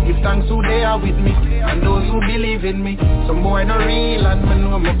me. Give thanks who they are with me, and those who believe in me. Some boy don't real and me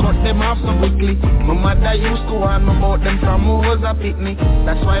know me cut them off so quickly. My mother used to warn me about them from me was a picnic.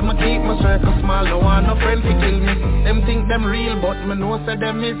 That's why me keep my circle small, no one no friend fi kill me. Them think them real but me know say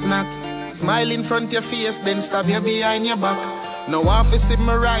them is not. Smile in front your face, then stab you behind your back. No one fi see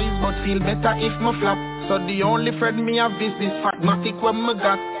me rise, but feel better if me flop. So the only friend me have is this Fatmatic when me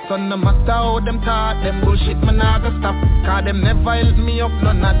got. So no matter how them talk, them bullshit me nah go stop. Cause them never help me up,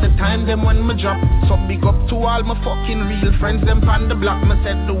 none at the time them when me drop. So big up to all my fucking real friends, them pan the block. Me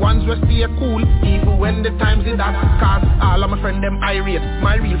said the ones who stay cool, even when the times is that. Cause all of my friend them irate,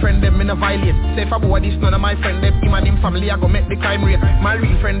 my real friend them me no violate. Say if I boy this, none of my friend them, him and him family I go make the crime rate. My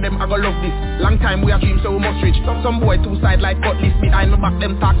real friend them I go love this, long time we a dream so we must reach. Some boy two side like cutlass, behind my back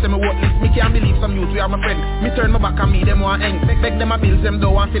them talk say me worthless. Me can't believe some youth we are my friend. Me turn my back on me, them want hang. Beg them a bills, them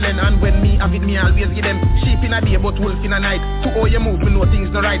don't want feeling. And when me have it, me always give them sheep in a day, but wolf in a night. To how you move, me know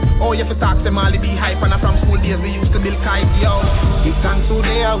things not right. Oh, you have to talk them all, be hype. And from school days, we used to build kite, yo. Give thanks who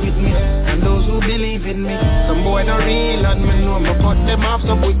they are with me, and those who believe in me. Some boy not real, and me know me cut them off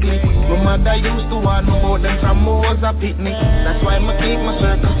so quickly. My mother used to warn me about them from me was a picnic. That's why me keep my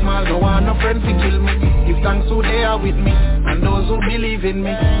circle small, no one no friend to kill me. Give thanks who they are with me, and those who believe in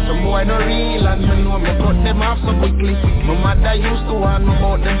me. Some boy not real, and me know me cut them off so quickly. My mother used to warn me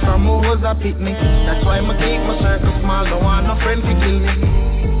about them from me was a picnic. That's why me keep my circle small, no one no friend to kill me.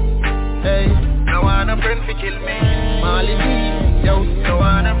 Hey, no one no friend to kill me. Molly B, yo, no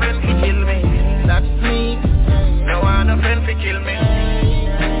one no friend to kill me. That's me, no one no friend to kill me.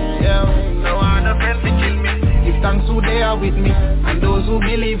 Yo, no one no friend to kill me. Give thanks who they are with me, and those who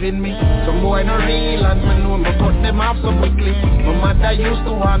believe in me. Some boy not real and me know me cut them off so quickly. My mother used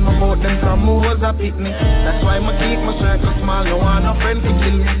to warn me about them from me was a picnic. That's why me keep my circle small, no one no friend to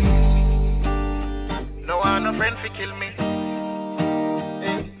kill me. No one no friend to kill me.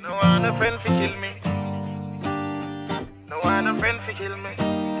 Hey, no one no friend to kill me. No one no friend to kill me.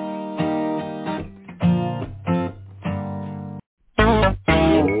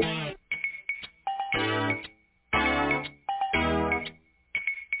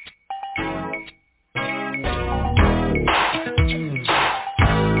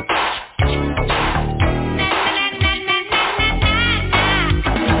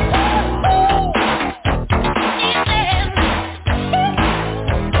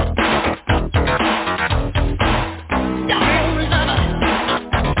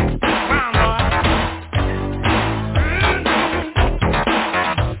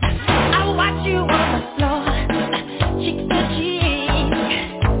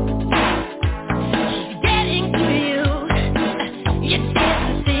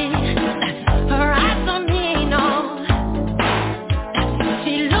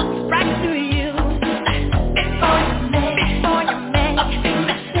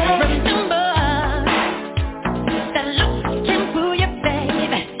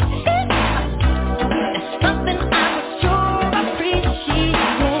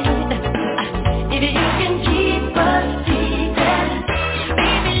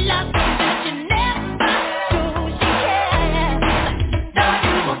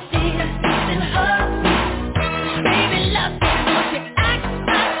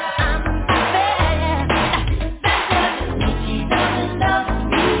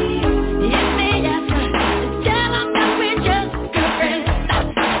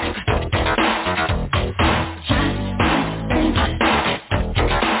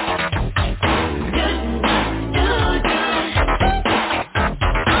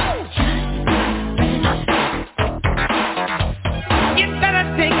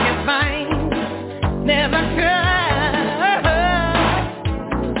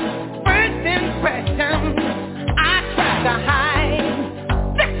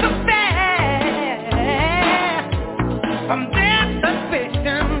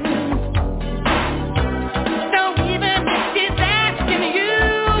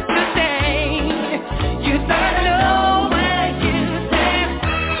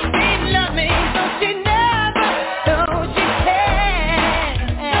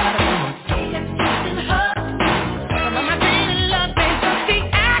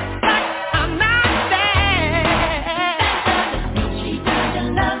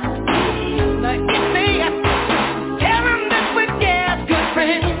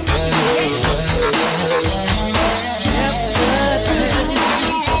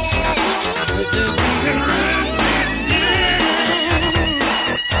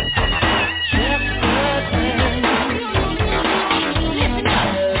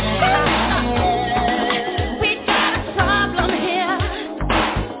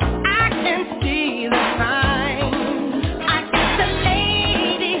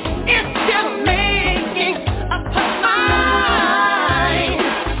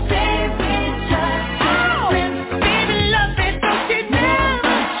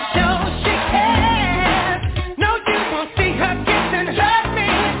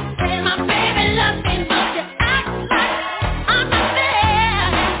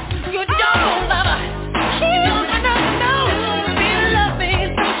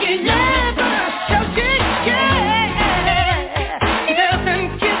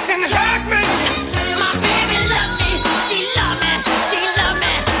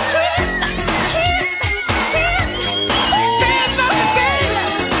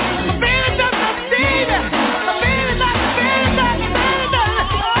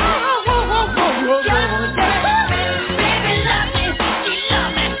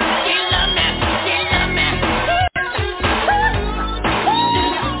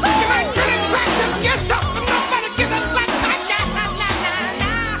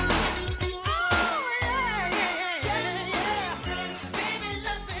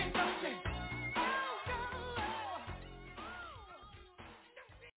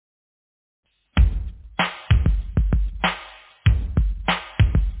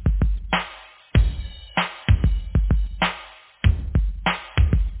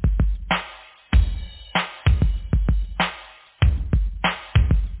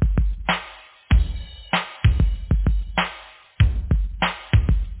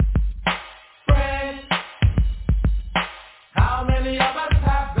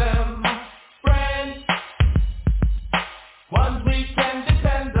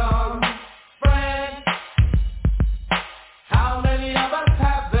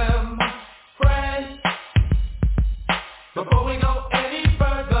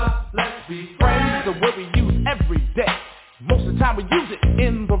 be friends. The word we use every day. Most of the time we use it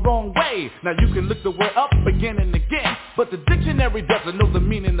in the wrong way. Now you can look the word up again and again, but the dictionary doesn't know the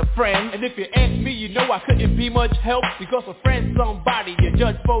meaning of friend. And if you ask me, you know I couldn't be much help, because a friend's somebody you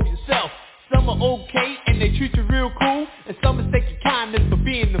judge for yourself. Some are okay and they treat you real cool, and some mistake your kindness for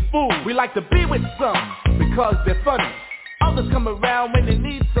being the fool. We like to be with some because they're funny. Others come around when they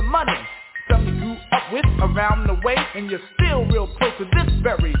need some money. Some you grew up with around the way, and you're still real close to this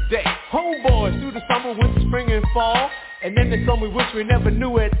very day. Homeboys through the summer, winter, spring, and fall. And then there's some we wish we never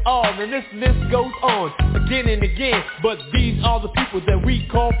knew at all. And this list goes on again and again, but these are the people that we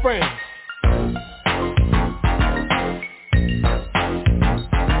call friends.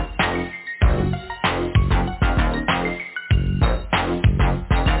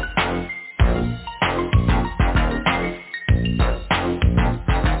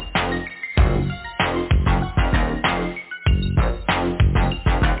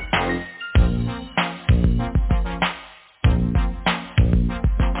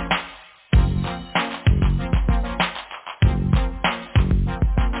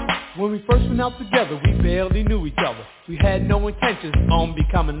 When we first went out together, we barely knew each other. We had no intentions on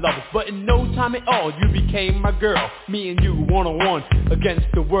becoming lovers, but in no time at all, you became my girl. Me and you, one-on-one against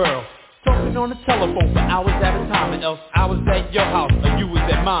the world. Talking on the telephone for hours at a time, and else I was at your house, or you was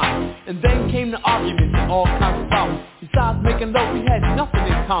at mine. And then came the arguments and all kinds of problems. Besides making love, we had nothing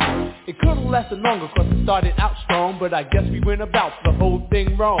in common. It could've lasted longer, cause it started out strong, but I guess we went about the whole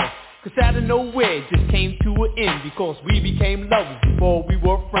thing wrong. Cause out of nowhere, it just came to an end, because we became lovers before we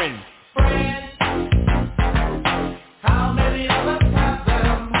were friends. Friends, how many of us have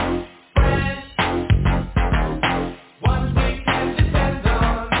them? Friends, ones we can depend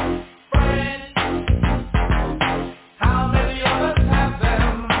on. Friends, how many of us have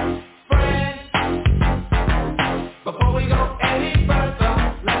them? Friends, before we go any further,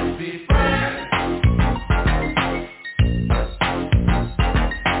 let's be friends.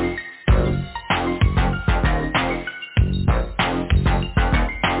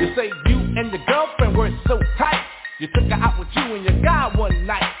 You say you and your girlfriend were so tight, you took her out with you and your guy one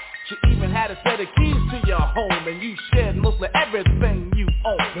night. She even had a set of keys to your home, and you shared mostly everything you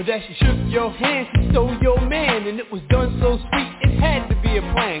own. But as she shook your hand, she stole your man, and it was done so sweet, it had to be a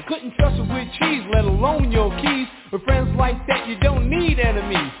plan. Couldn't trust her with cheese, let alone your keys. With friends like that, you don't need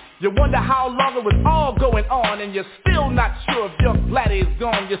enemies. You wonder how long it was all going on, and you're still not sure if your laddie is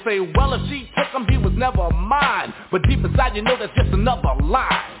gone. You say, well, if she took him, he was never mine. But deep inside, you know that's just another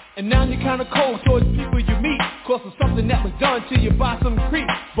lie. And now you're kinda cold towards people you meet, cause of something that was done to you by some creep.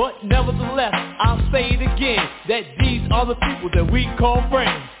 But nevertheless, I'll say it again, that these are the people that we call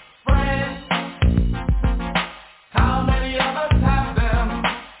friends. Friends, how many of us have them?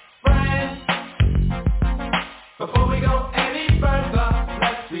 Friends, before we go any further,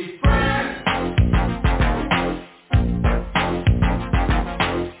 let's be friends.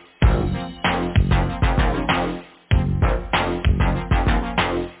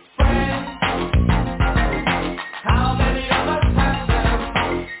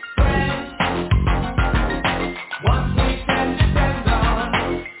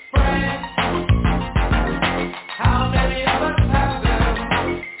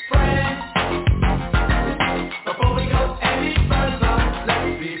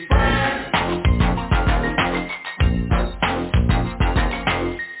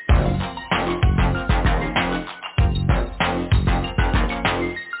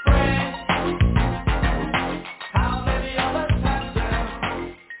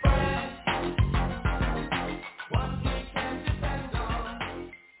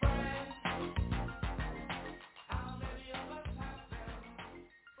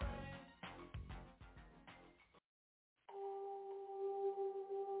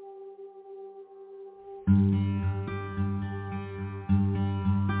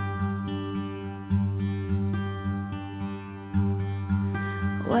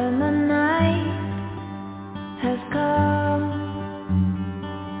 When the night has come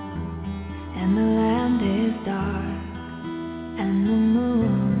and the land is dark and the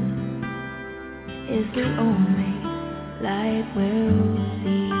moon is the only light we'll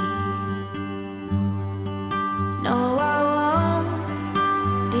see. No, I won't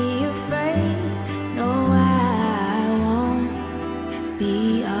be afraid. No, I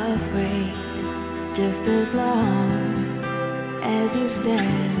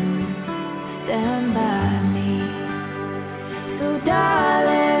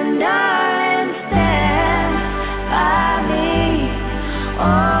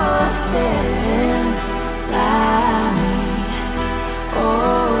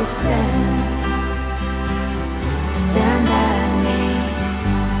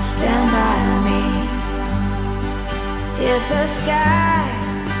If the sky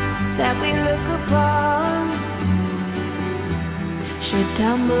that we look upon should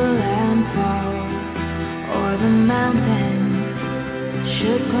tumble and fall, or the mountains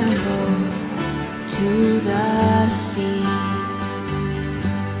should crumble to the sea,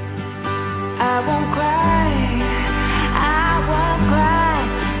 I won't cry,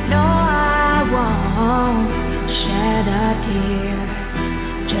 no I won't shed a tear,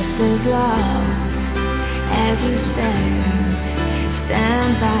 just as long as you stand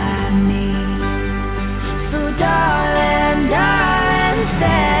by me. So darling,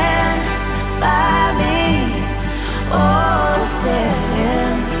 stand by me. Oh,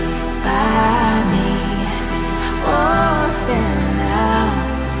 stand by me. Oh, stand now.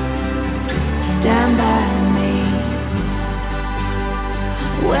 Stand by me.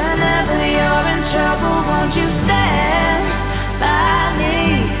 Whenever you're in trouble, won't you stand by me?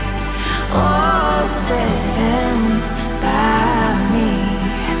 Oh, stand by me.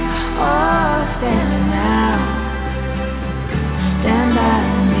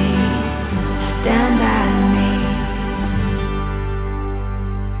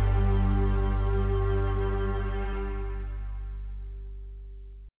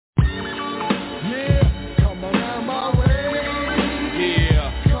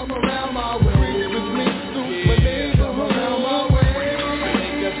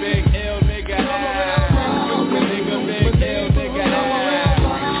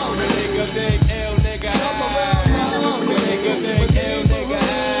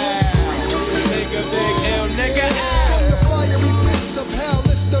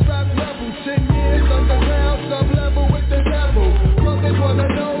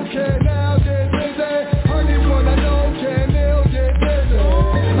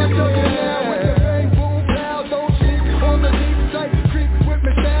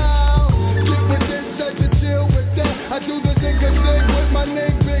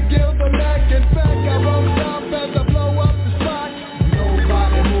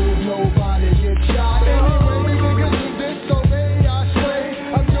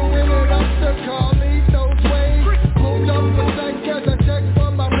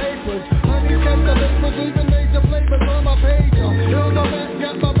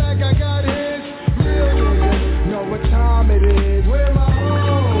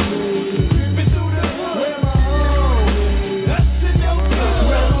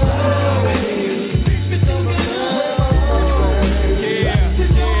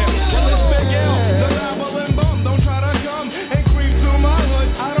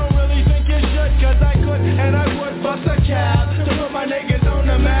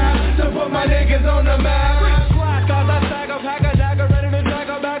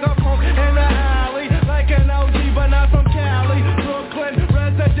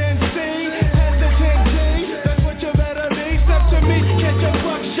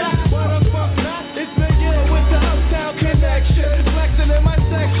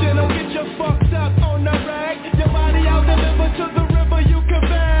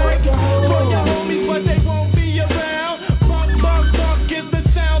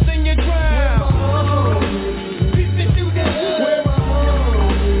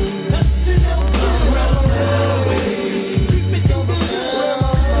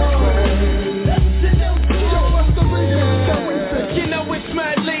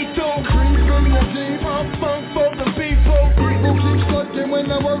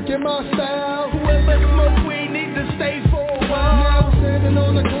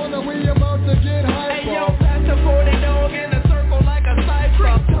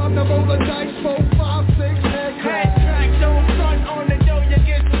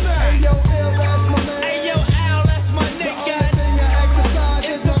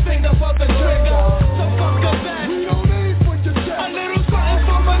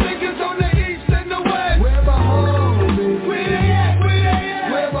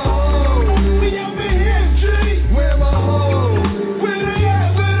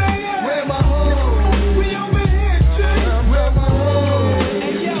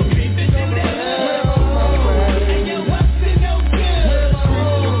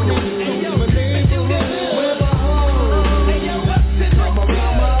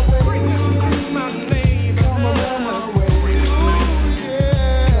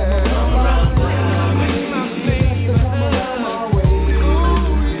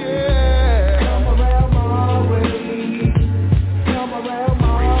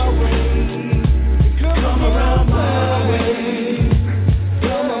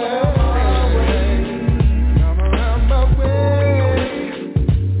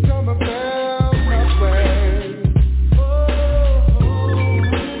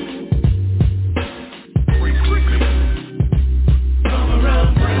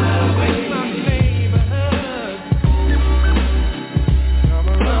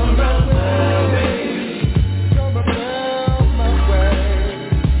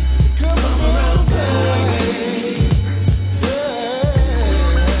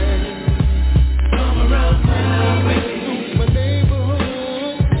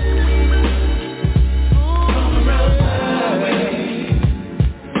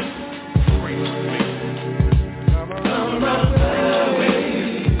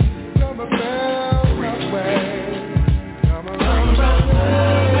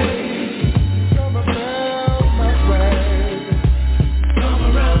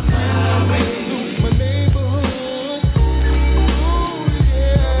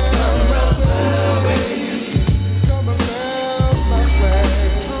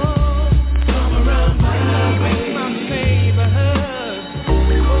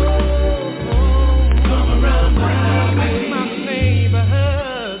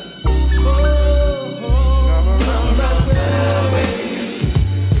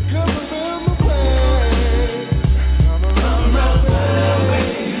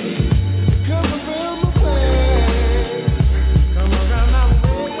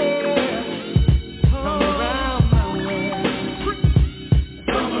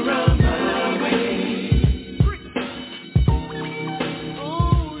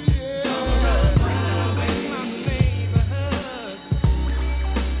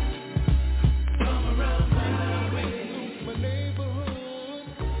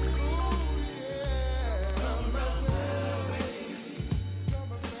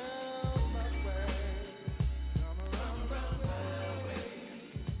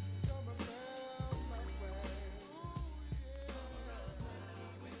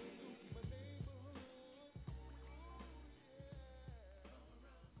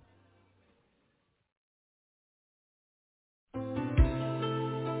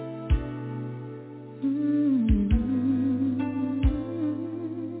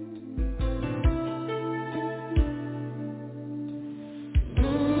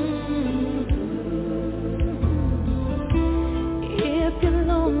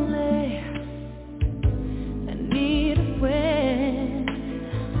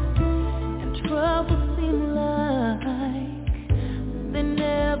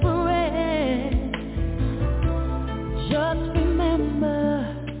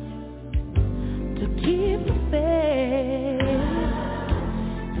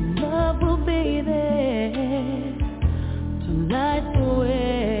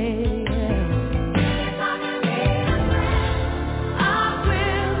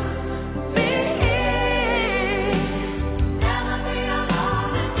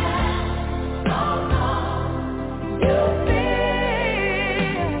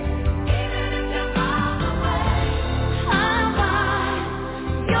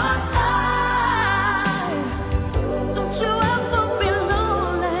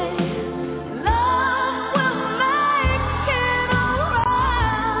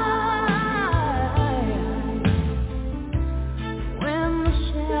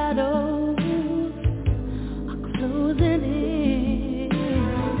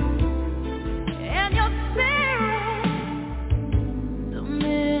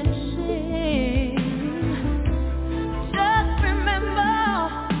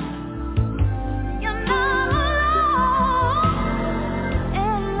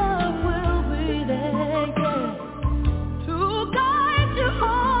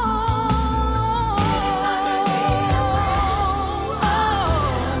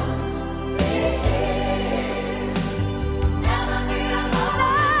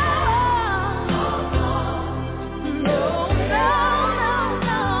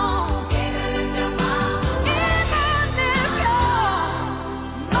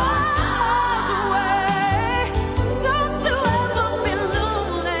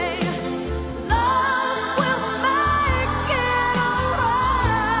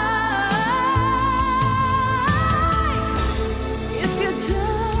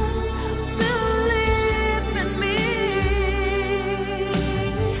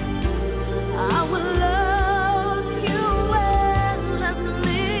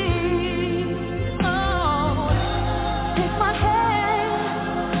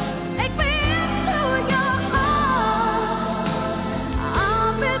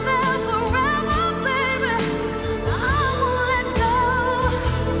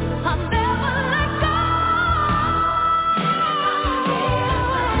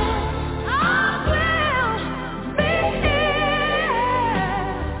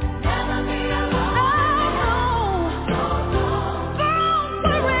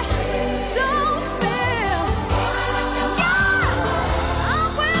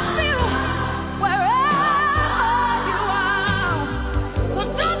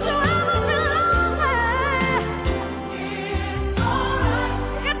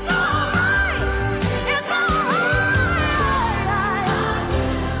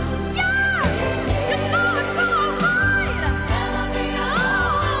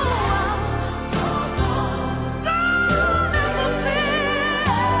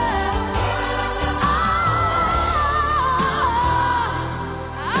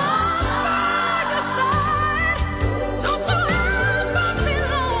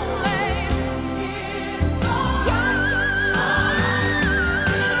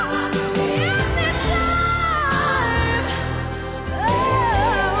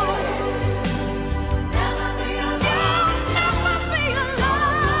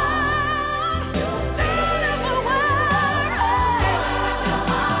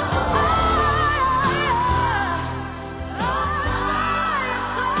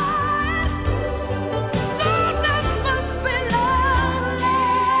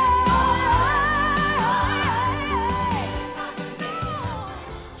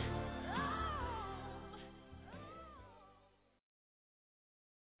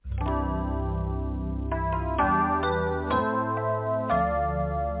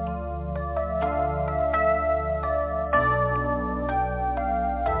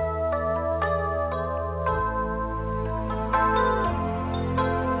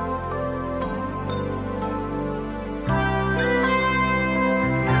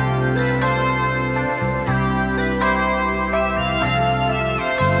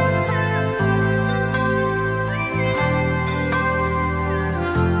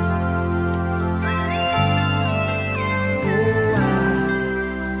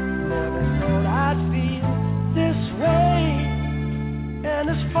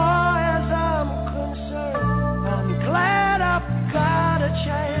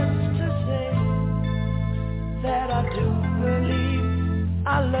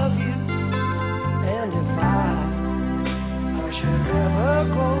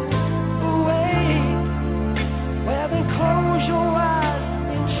 close your eyes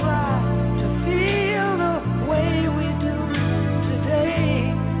and try to feel the way we do today.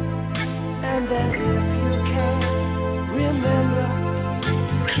 And then if you can, remember,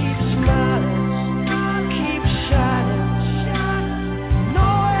 keep smiling, keep shining,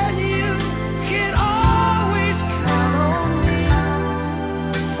 knowing you can always count on me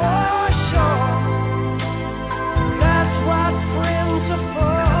for sure. That's what friends are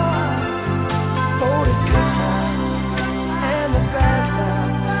for the good times and the bad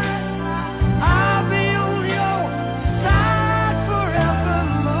times. I'll be on your side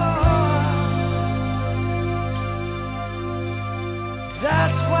forevermore.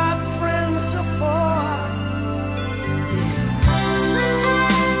 That's what friends are for.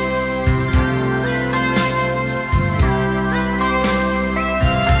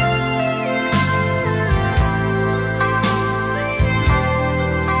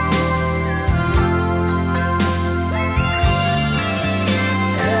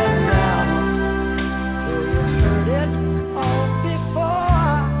 And now, though you've heard it all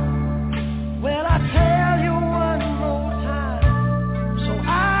before, well, I tell you one more time, so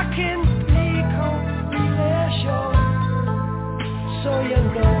I can be completely sure, so you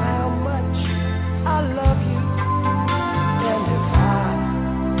know how much I love you. And if I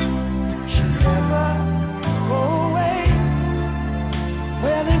should ever go away,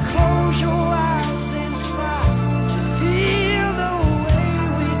 well, then close your eyes and try to feel the way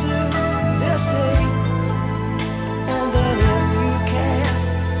we do this day. And then if you can,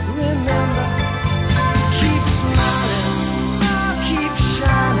 remember, keep smiling, keep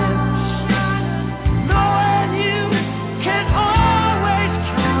shining, knowing you can always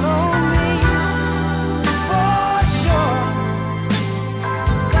count on me for sure.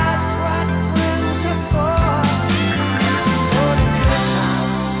 That's what friends are for the good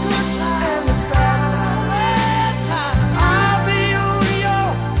times and the bad times. I'll be on your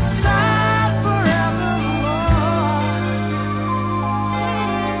side forevermore.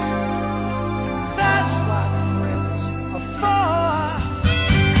 That's what friends are for.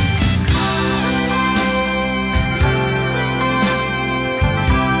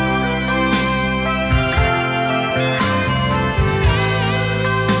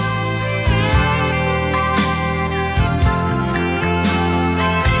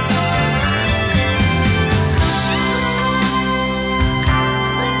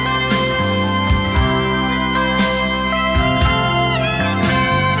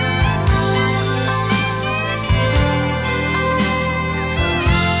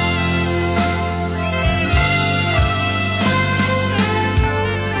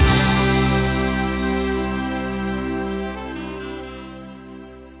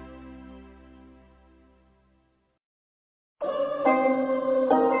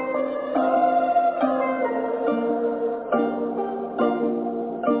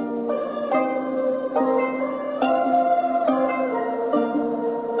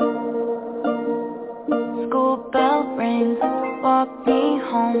 School bell rings, walk me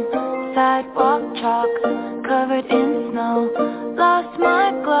home. Sidewalk chalk, covered in snow. Lost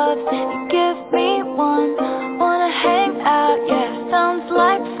my gloves, you give me one. Wanna hang out, yeah, sounds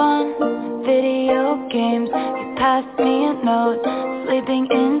like fun. Video games, you passed me a note. Sleeping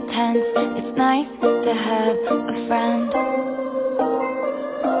intense, it's nice to have a friend.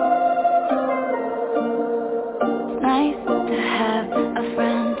 It's nice to have a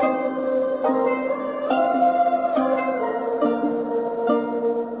friend.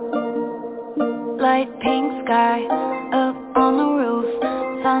 Light pink sky, up on the roof.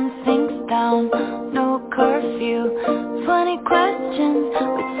 Sun sinks down, no curfew. 20 questions,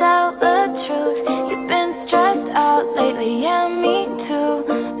 we tell the truth. You've been stressed out lately, yeah, me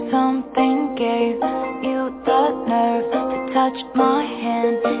too. Something gave you the nerve to touch my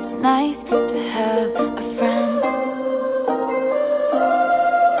hand. It's nice to have a friend.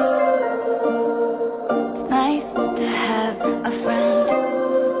 It's nice to have a friend.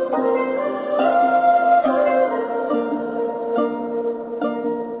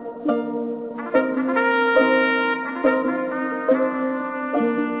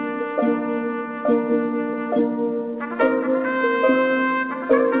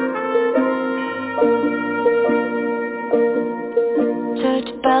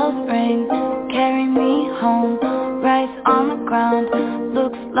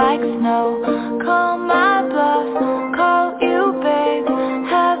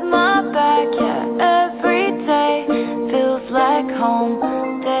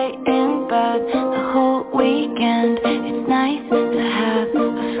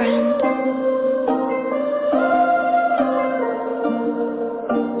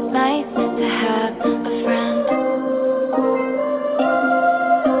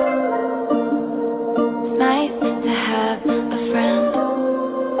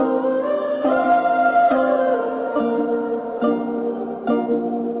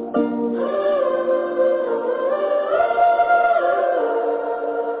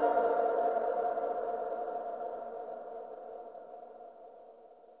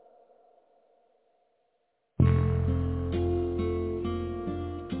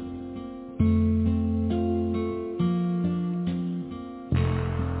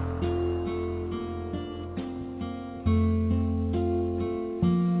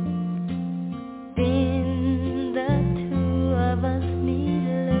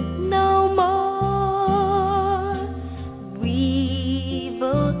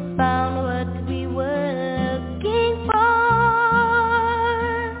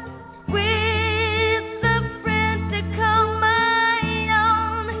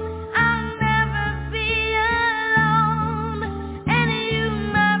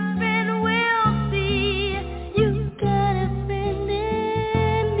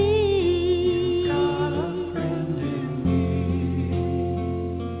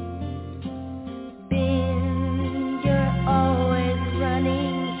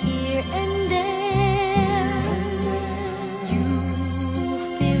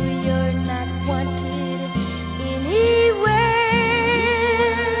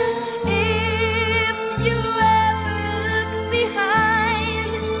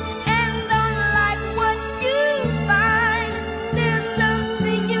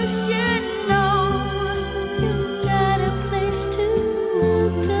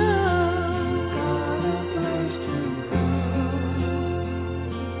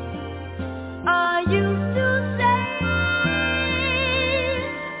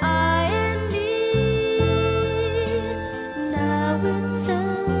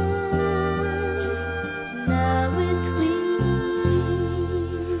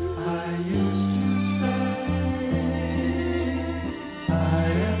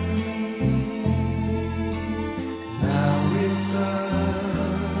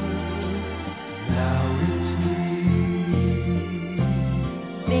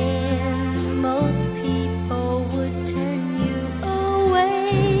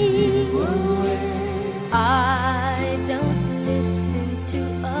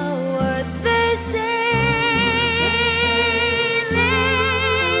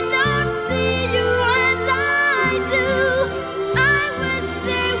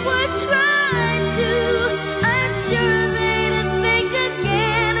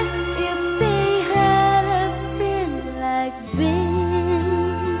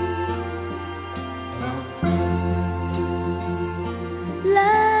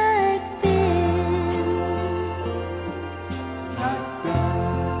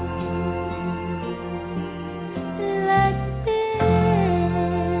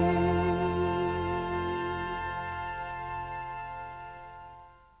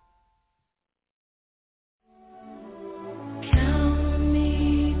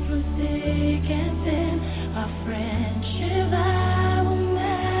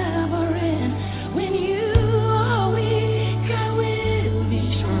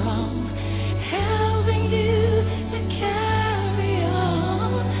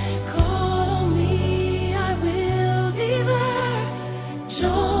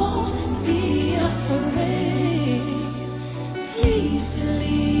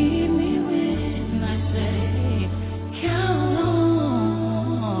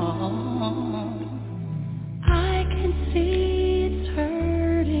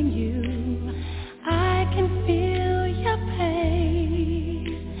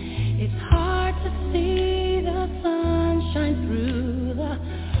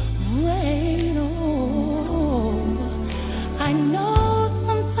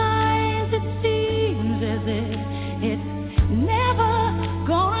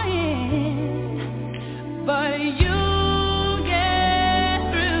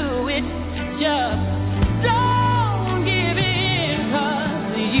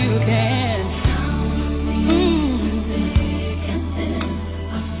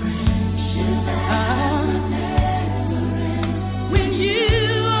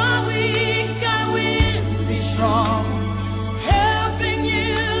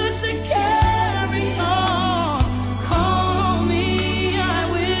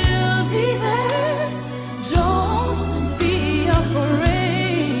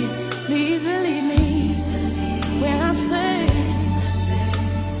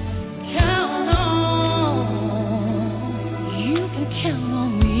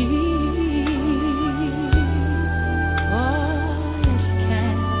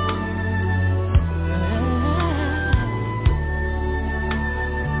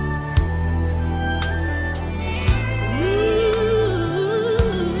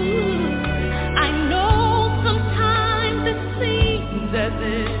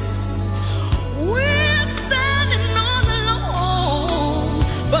 choices. We're standing on alone,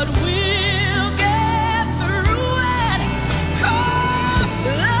 but we'll get through it. 'Cause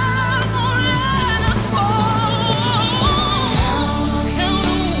love won't let us fall. Count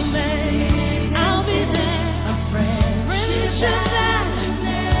on me, I'll be there, a friend. Friendship that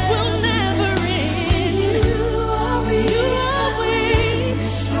will never end. You are weak,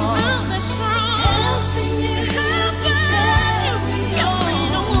 I'm the strong.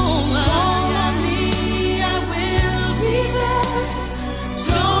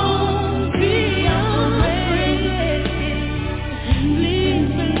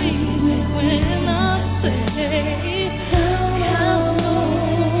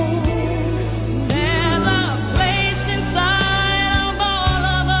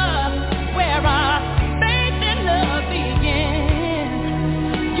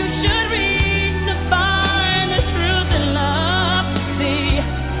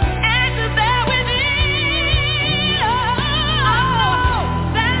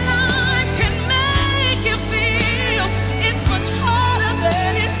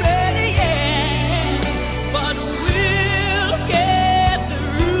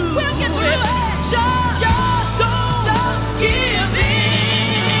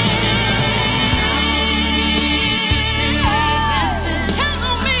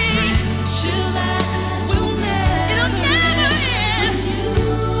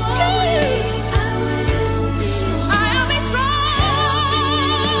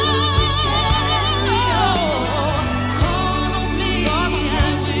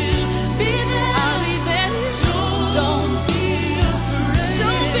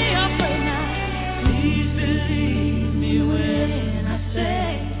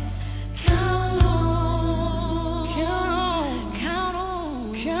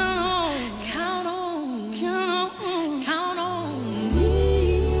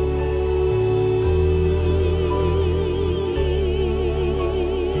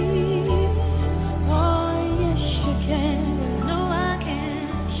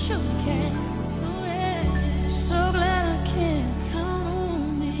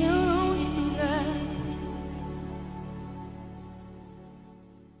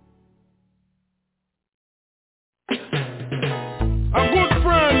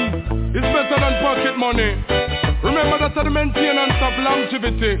 Remember that's the maintenance of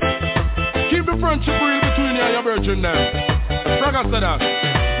longevity. Keep the friendship real between you and your virgin them. Fragga said that.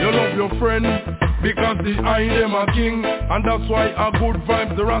 You love your friend because the I them a king. And that's why a good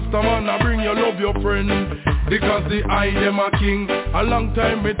vibes the Rasta man I bring. You love your friend because the I them a king. A long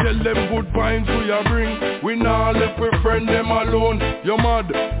time me tell them good vibes we a bring. We nah left we friend them alone. You mad?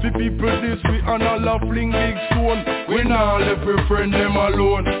 The people this we and all a fling big stone. We nah left we friend them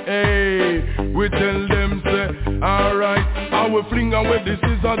alone. Hey, we tell them say alright. And we fling away the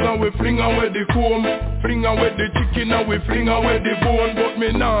scissors and we fling away the comb. Fling away the chicken and we fling away the bone. But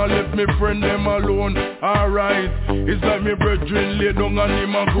me nah left me friend them alone. Alright, it's like me brethren lay down and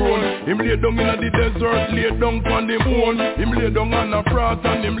him a groan. Him lay down in the desert, lay down on the moon. Him lay down on a frost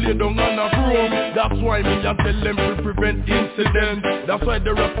and him lay down on a chrome. That's why me a tell them to prevent incidents. That's why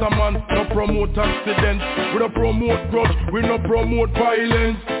the Rasta man no promote accidents. We don't promote grudge, we no promote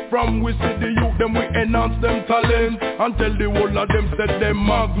violence. From we see the youth, them we enhance them talent. And tell the whole of them said them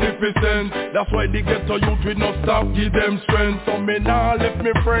magnificent. That's why they get to youth we no stop give them strength. So me nah left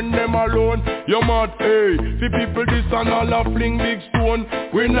me friend them alone. You mad, hey, the people this and all a fling big stone.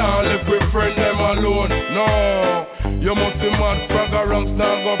 We nah left we friend them alone. No, you must be mad, Fragga Ranks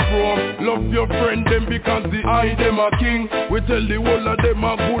now go from. Love your friend them because the I them a king. We tell the whole of them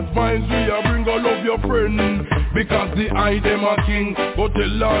a good vibes we a bring. All love your friend because the I them a king. But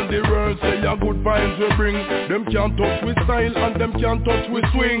tell all the world say a good vibes we bring. Them can't touch with style and them can't touch with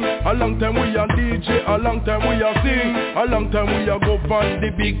swing. A long time we a DJ, a long time we a sing. A long time we a go find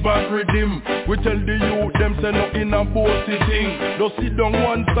the big bad rhythm. We tell the youth them say no in a bossy thing. Just sit down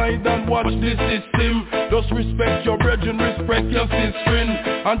one side and watch the system. Just respect your brethren, respect your sister.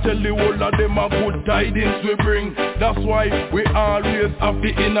 And tell the whole of them a good tidings we bring. That's why we always have the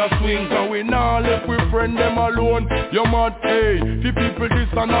inner swing. Cause we nah left we friend them alone. You mad, hey, the people this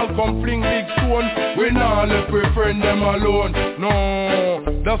and all come fling big stone. We nah left we friend them alone. No,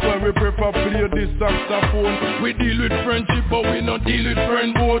 that's why we prefer play this saxophone. We deal with friendship but we not deal with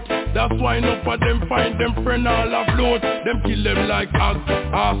friend boat. That's why enough of them find them friend all afloat. Them kill them like hogs,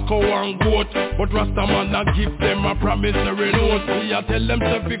 ass, cow and goat. But Rasta man not give them a promissory note. We a tell them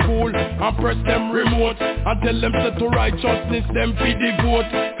to be cool and press them remote. And tell them to righteousness them feed the vote.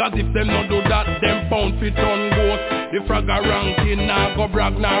 Cause if them not do that, them pound fit on goat. The Fragga Ranks in nah go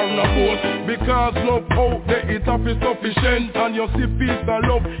brag nah no boast. Because love out there it up is sufficient. And you see peace and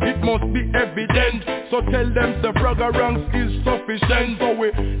love it must be evident. So tell them the Fragga Ranks is sufficient. So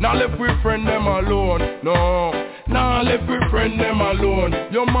we now left we friend them alone. No, now left we friend them alone.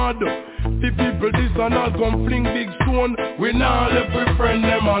 You're mad. The people this and that come fling big stone. We now left we friend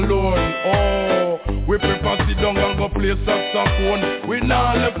them alone. Oh, we prepare sit down and go play saxophone. We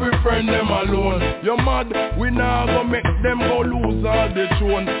now left we friend them alone. You're mad. We now go make them go lose all the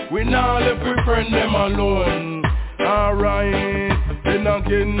throne. We now left we friend them alone. Alright, then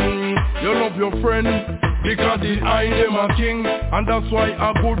again, you love your friend because the I them a king. And that's why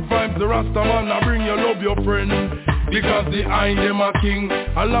a good vibes the Rasta man I bring you love your friend. Because the I them a king.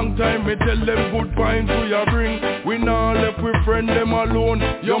 A long time me tell them good vibes we a bring. We now left we friend them alone.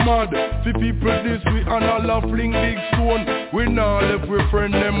 You're mad, the people this we and all a fling big stone. We now left we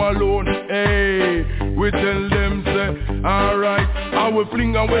friend them alone. Hey, we tell them say, alright, I will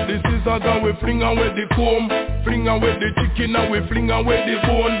fling away the scissors and we fling away the comb. Fling away the chicken and we fling away the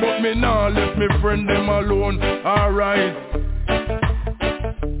bone. But me now left me friend them alone. Alright.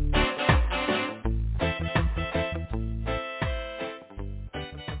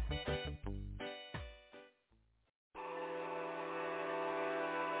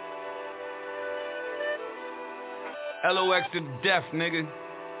 LOX to death, nigga.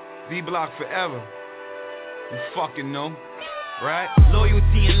 D-Block forever. You fucking know, right?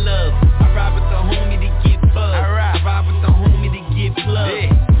 Loyalty and love. I ride with the homie to get buzz. I ride with the homie to get plugged.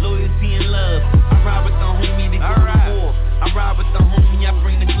 Yeah. Loyalty and love. I ride with the homie to go to war. I ride with the homie, I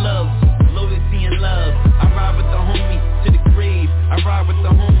bring the gloves. Loyalty and love. I ride with the homie to the grave. I ride with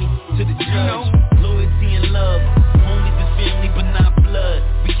the homie to the judge. Loyalty and love. Homies is family but not blood.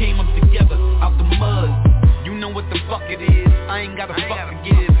 We came up together out the mud. You know what the fuck it is. I ain't got a fuck to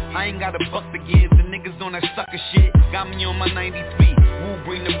give. I ain't got a buck to give. The niggas on that sucker shit got me on my 93. Woo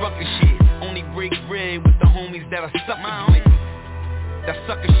bring the rucker shit. Only break bread with the homies that I sucker with. That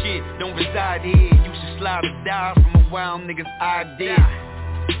sucker shit don't reside here. You should slide or die from a wild nigga's idea.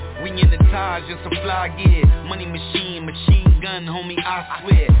 We in the Taj and some fly gear. Money machine, machine gun, homie, I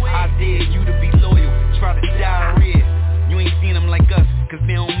swear. I dare you to be loyal, try to diarrhea. You ain't seen them like us, cause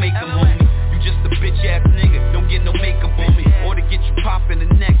they don't make them, homie. Just a bitch ass nigga, don't get no makeup on me. Or to get you pop in the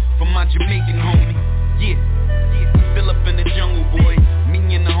neck from my Jamaican homie. Yeah, fill up in the jungle, boy. Me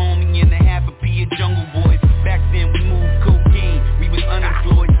and the homie and a half a P of jungle boys. Back then we moved cocaine, we was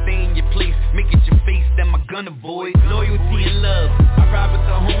unemployed. Stay in your place, make it your face that my gun avoid. Loyalty and love, I ride with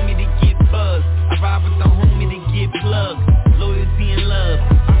the homie to get buzz. I ride with the homie to get plugged. Loyalty and love,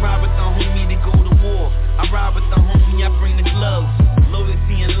 I ride with the homie to go to war. I ride with the homie, I bring the gloves.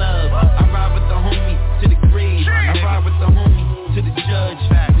 Loyalty and love, I ride with the homie to the grave. I ride with the homie to the judge.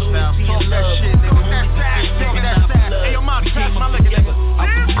 Loyalty and love, the homie to the blood. Hey yo, my fast, my look together.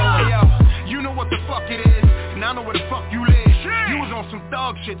 Hey yo, you know what the fuck it is, and I know where the fuck you live. You was on some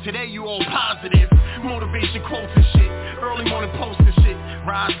thug shit, today you all positive. Motivation quotes and shit, early morning posts and shit.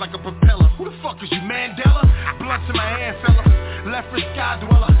 Rise like a propeller, who the fuck is you, Mandela? Blunts in my hand, fella. Left wrist sky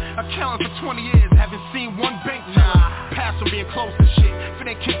dweller. Accounting for 20 years, haven't seen one bank teller. Pass on being close to shit, for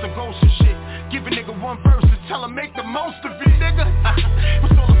they kiss some ghosts and shit. Give a nigga one verse and tell him make the most of it, nigga.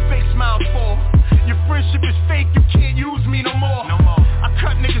 What's all the fake smiles for? Your friendship is fake, you can't use me no more. I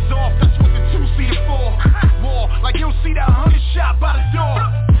cut niggas off, that's what the two-seater for. War, like you don't see that 100 shot by the door.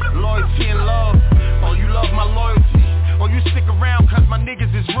 Loyalty and love, oh you love my loyalty. Or you stick around cause my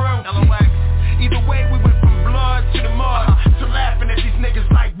niggas is real. LOX. Either way we went from blood to the mud, to laughing at these niggas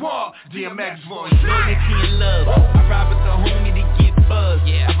like war. DMX voice. Loyalty and love, I ride with the homie to get buzzed.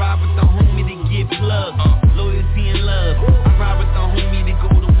 I ride with the homie to get plugged. Loyalty and love, I ride with the homie to go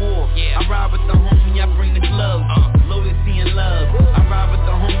to war. I ride with the homie, I bring the gloves. Loyalty and love, I ride with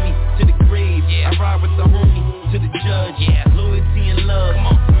the homie to the grave. I ride with the homie to the judge. Loyalty and love,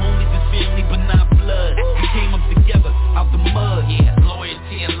 homies is family but not blood. We came up together out the mud.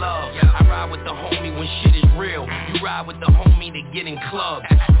 Loyalty and love, I ride with the homie when shit is real. You ride with the homie to get in clubs.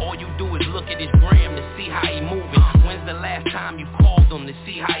 All you do is look at his gram to see how he moving. When's the last time you called him to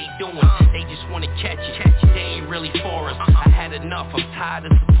see how he doing? They just wanna catch you, they ain't really for us. I had enough, I'm tired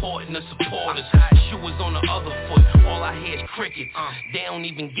of supporting the supporters. Shoe was on the other foot, all I hear is crickets. They don't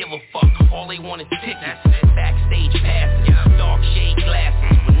even give a fuck, all they want is tickets. Backstage passes, dark shade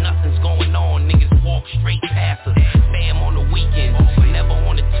glasses. When nothing's going on, niggas walk straight past us. Bam on the weekends, never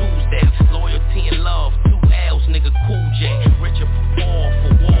on a Tuesday. Loyalty and love, 2 L's, nigga, Cool J. Richer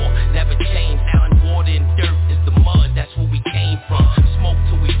for war, never change. Down water and dirt is the mud, that's where we came from. Smoke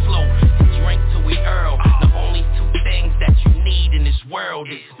till we float, drink till we earl. The only 2 things that you need in this world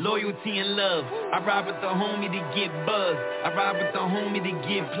is loyalty loyalty and love. I ride with the homie to get buzzed. I ride with the homie to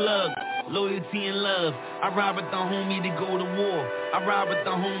get plugged. Loyalty and love. I ride with the homie to go to war. I ride with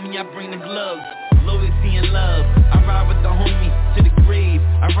the homie, I bring the gloves. Loyalty and love. I ride with the homie to the grave.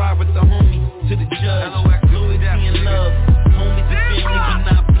 I ride with the homie to the judge. Loyalty and love. Homies and family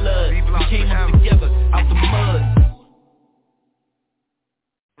but not blood. We came up together out the mud.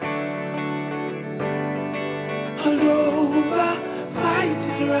 All over,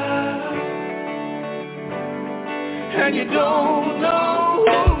 fighting rough, and you don't know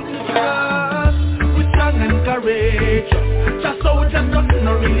who to trust. We're strong and courageous, just so just nothing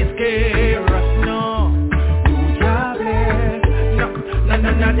no really scare us, no. Who ya bless? No,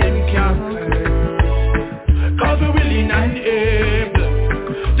 them can't hurt. Cause we're willing and able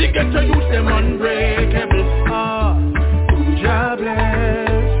to get to use them unbreakable. Who ya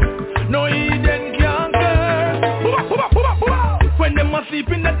bless? No Eden can't curse. When them are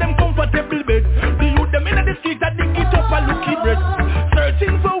sleeping at them comfortable bed, the youth them in the street that dig it up and look it red.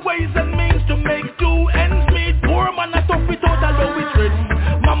 Searching for ways and means to make two ends meet. Poor man a tough without a low with red.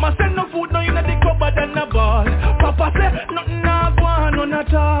 Mama said no food no in the cupboard and a ball. Papa said nothing a go on none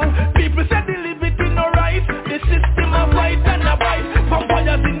at all. People said the liberty no right. The system a fight and a bite.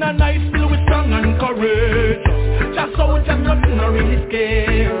 Vampires in a night still with strong and courageous. Just so just nothing no really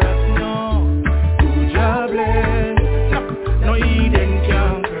scare us, no. Who ya bless? No Eden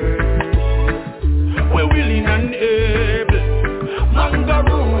can't curse. We're willing and able,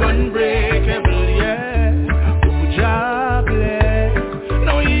 Mangaroo unbreakable, yeah. Who ya bless?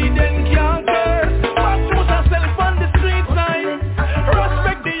 No Eden can't curse. Watch yourself on the street side.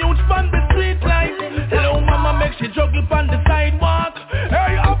 Respect the youth on the street light. Hello mama make she juggle on the sidewalk.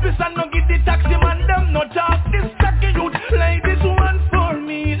 Hey officer no get the taxi man them no talk. This taxi youth play this one for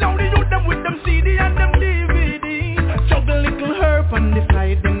me. Now the youth them with them CD and them DVD. Juggle little herb on the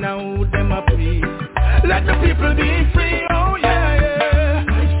side and now them a free. Let the people be free, oh yeah, yeah.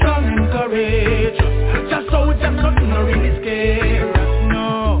 Strong and courageous, just so just nothing no really scare us, no.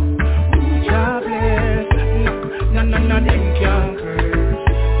 Who ya bless? No, them can't curse.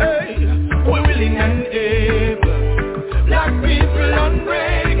 Hey, we're willing and able, black people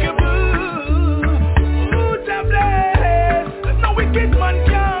unbreakable. Who ya bless? No wicked man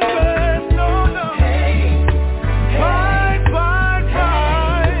can't curse, no. Hey, fight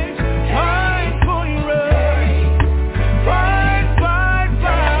for your right. Fight,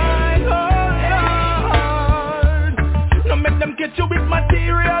 oh Lord. No make them get you with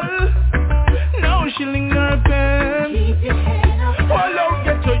material. No shilling nor pen. Keep your head up. All out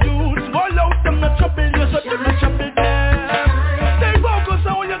get your youths. All out them not trouble you, so them not trouble them. Stay focused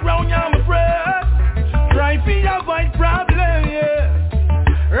on your ground, you're my friend. Try to avoid problem, yeah.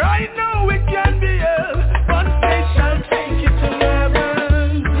 Right now it can be hell. One day shall take you to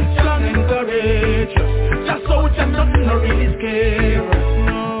heaven. Strong and courageous, just so just nothing no really scare us,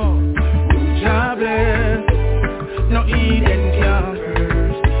 no. Who ya bless? No Eden can't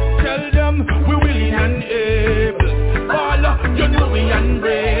curse. Tell them we're willing and able. All you know we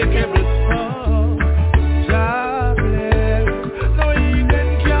unbreakable. Ya bless. No Eden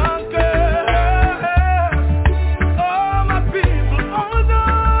can't curse. Oh my people, oh no.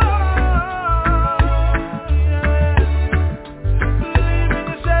 Believe in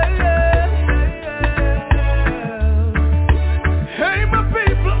yourself. Hey my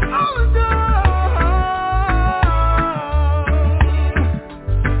people, oh no.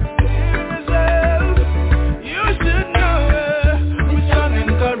 You should know we're strong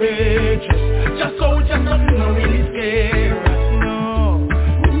and courageous. Just so just nothing no really scare us, no.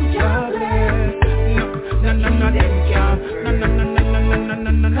 Who ya bless? No, them can't.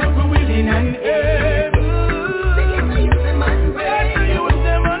 No. We're willing and able. Let the youth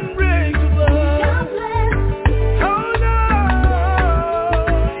them unbreakable. Oh no,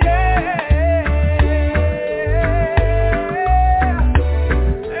 yeah.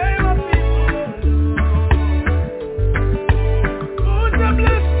 Hey my people, who ya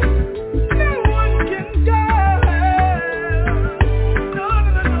bless? No one can die. No,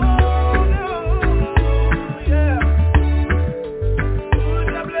 yeah. Who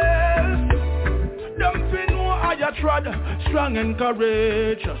ya bless? Them fin know how ya trod, strong and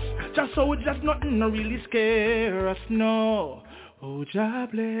courageous. Just so just nothing no really scare us, no. Who ya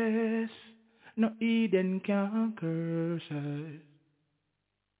bless? No Eden can't curse us.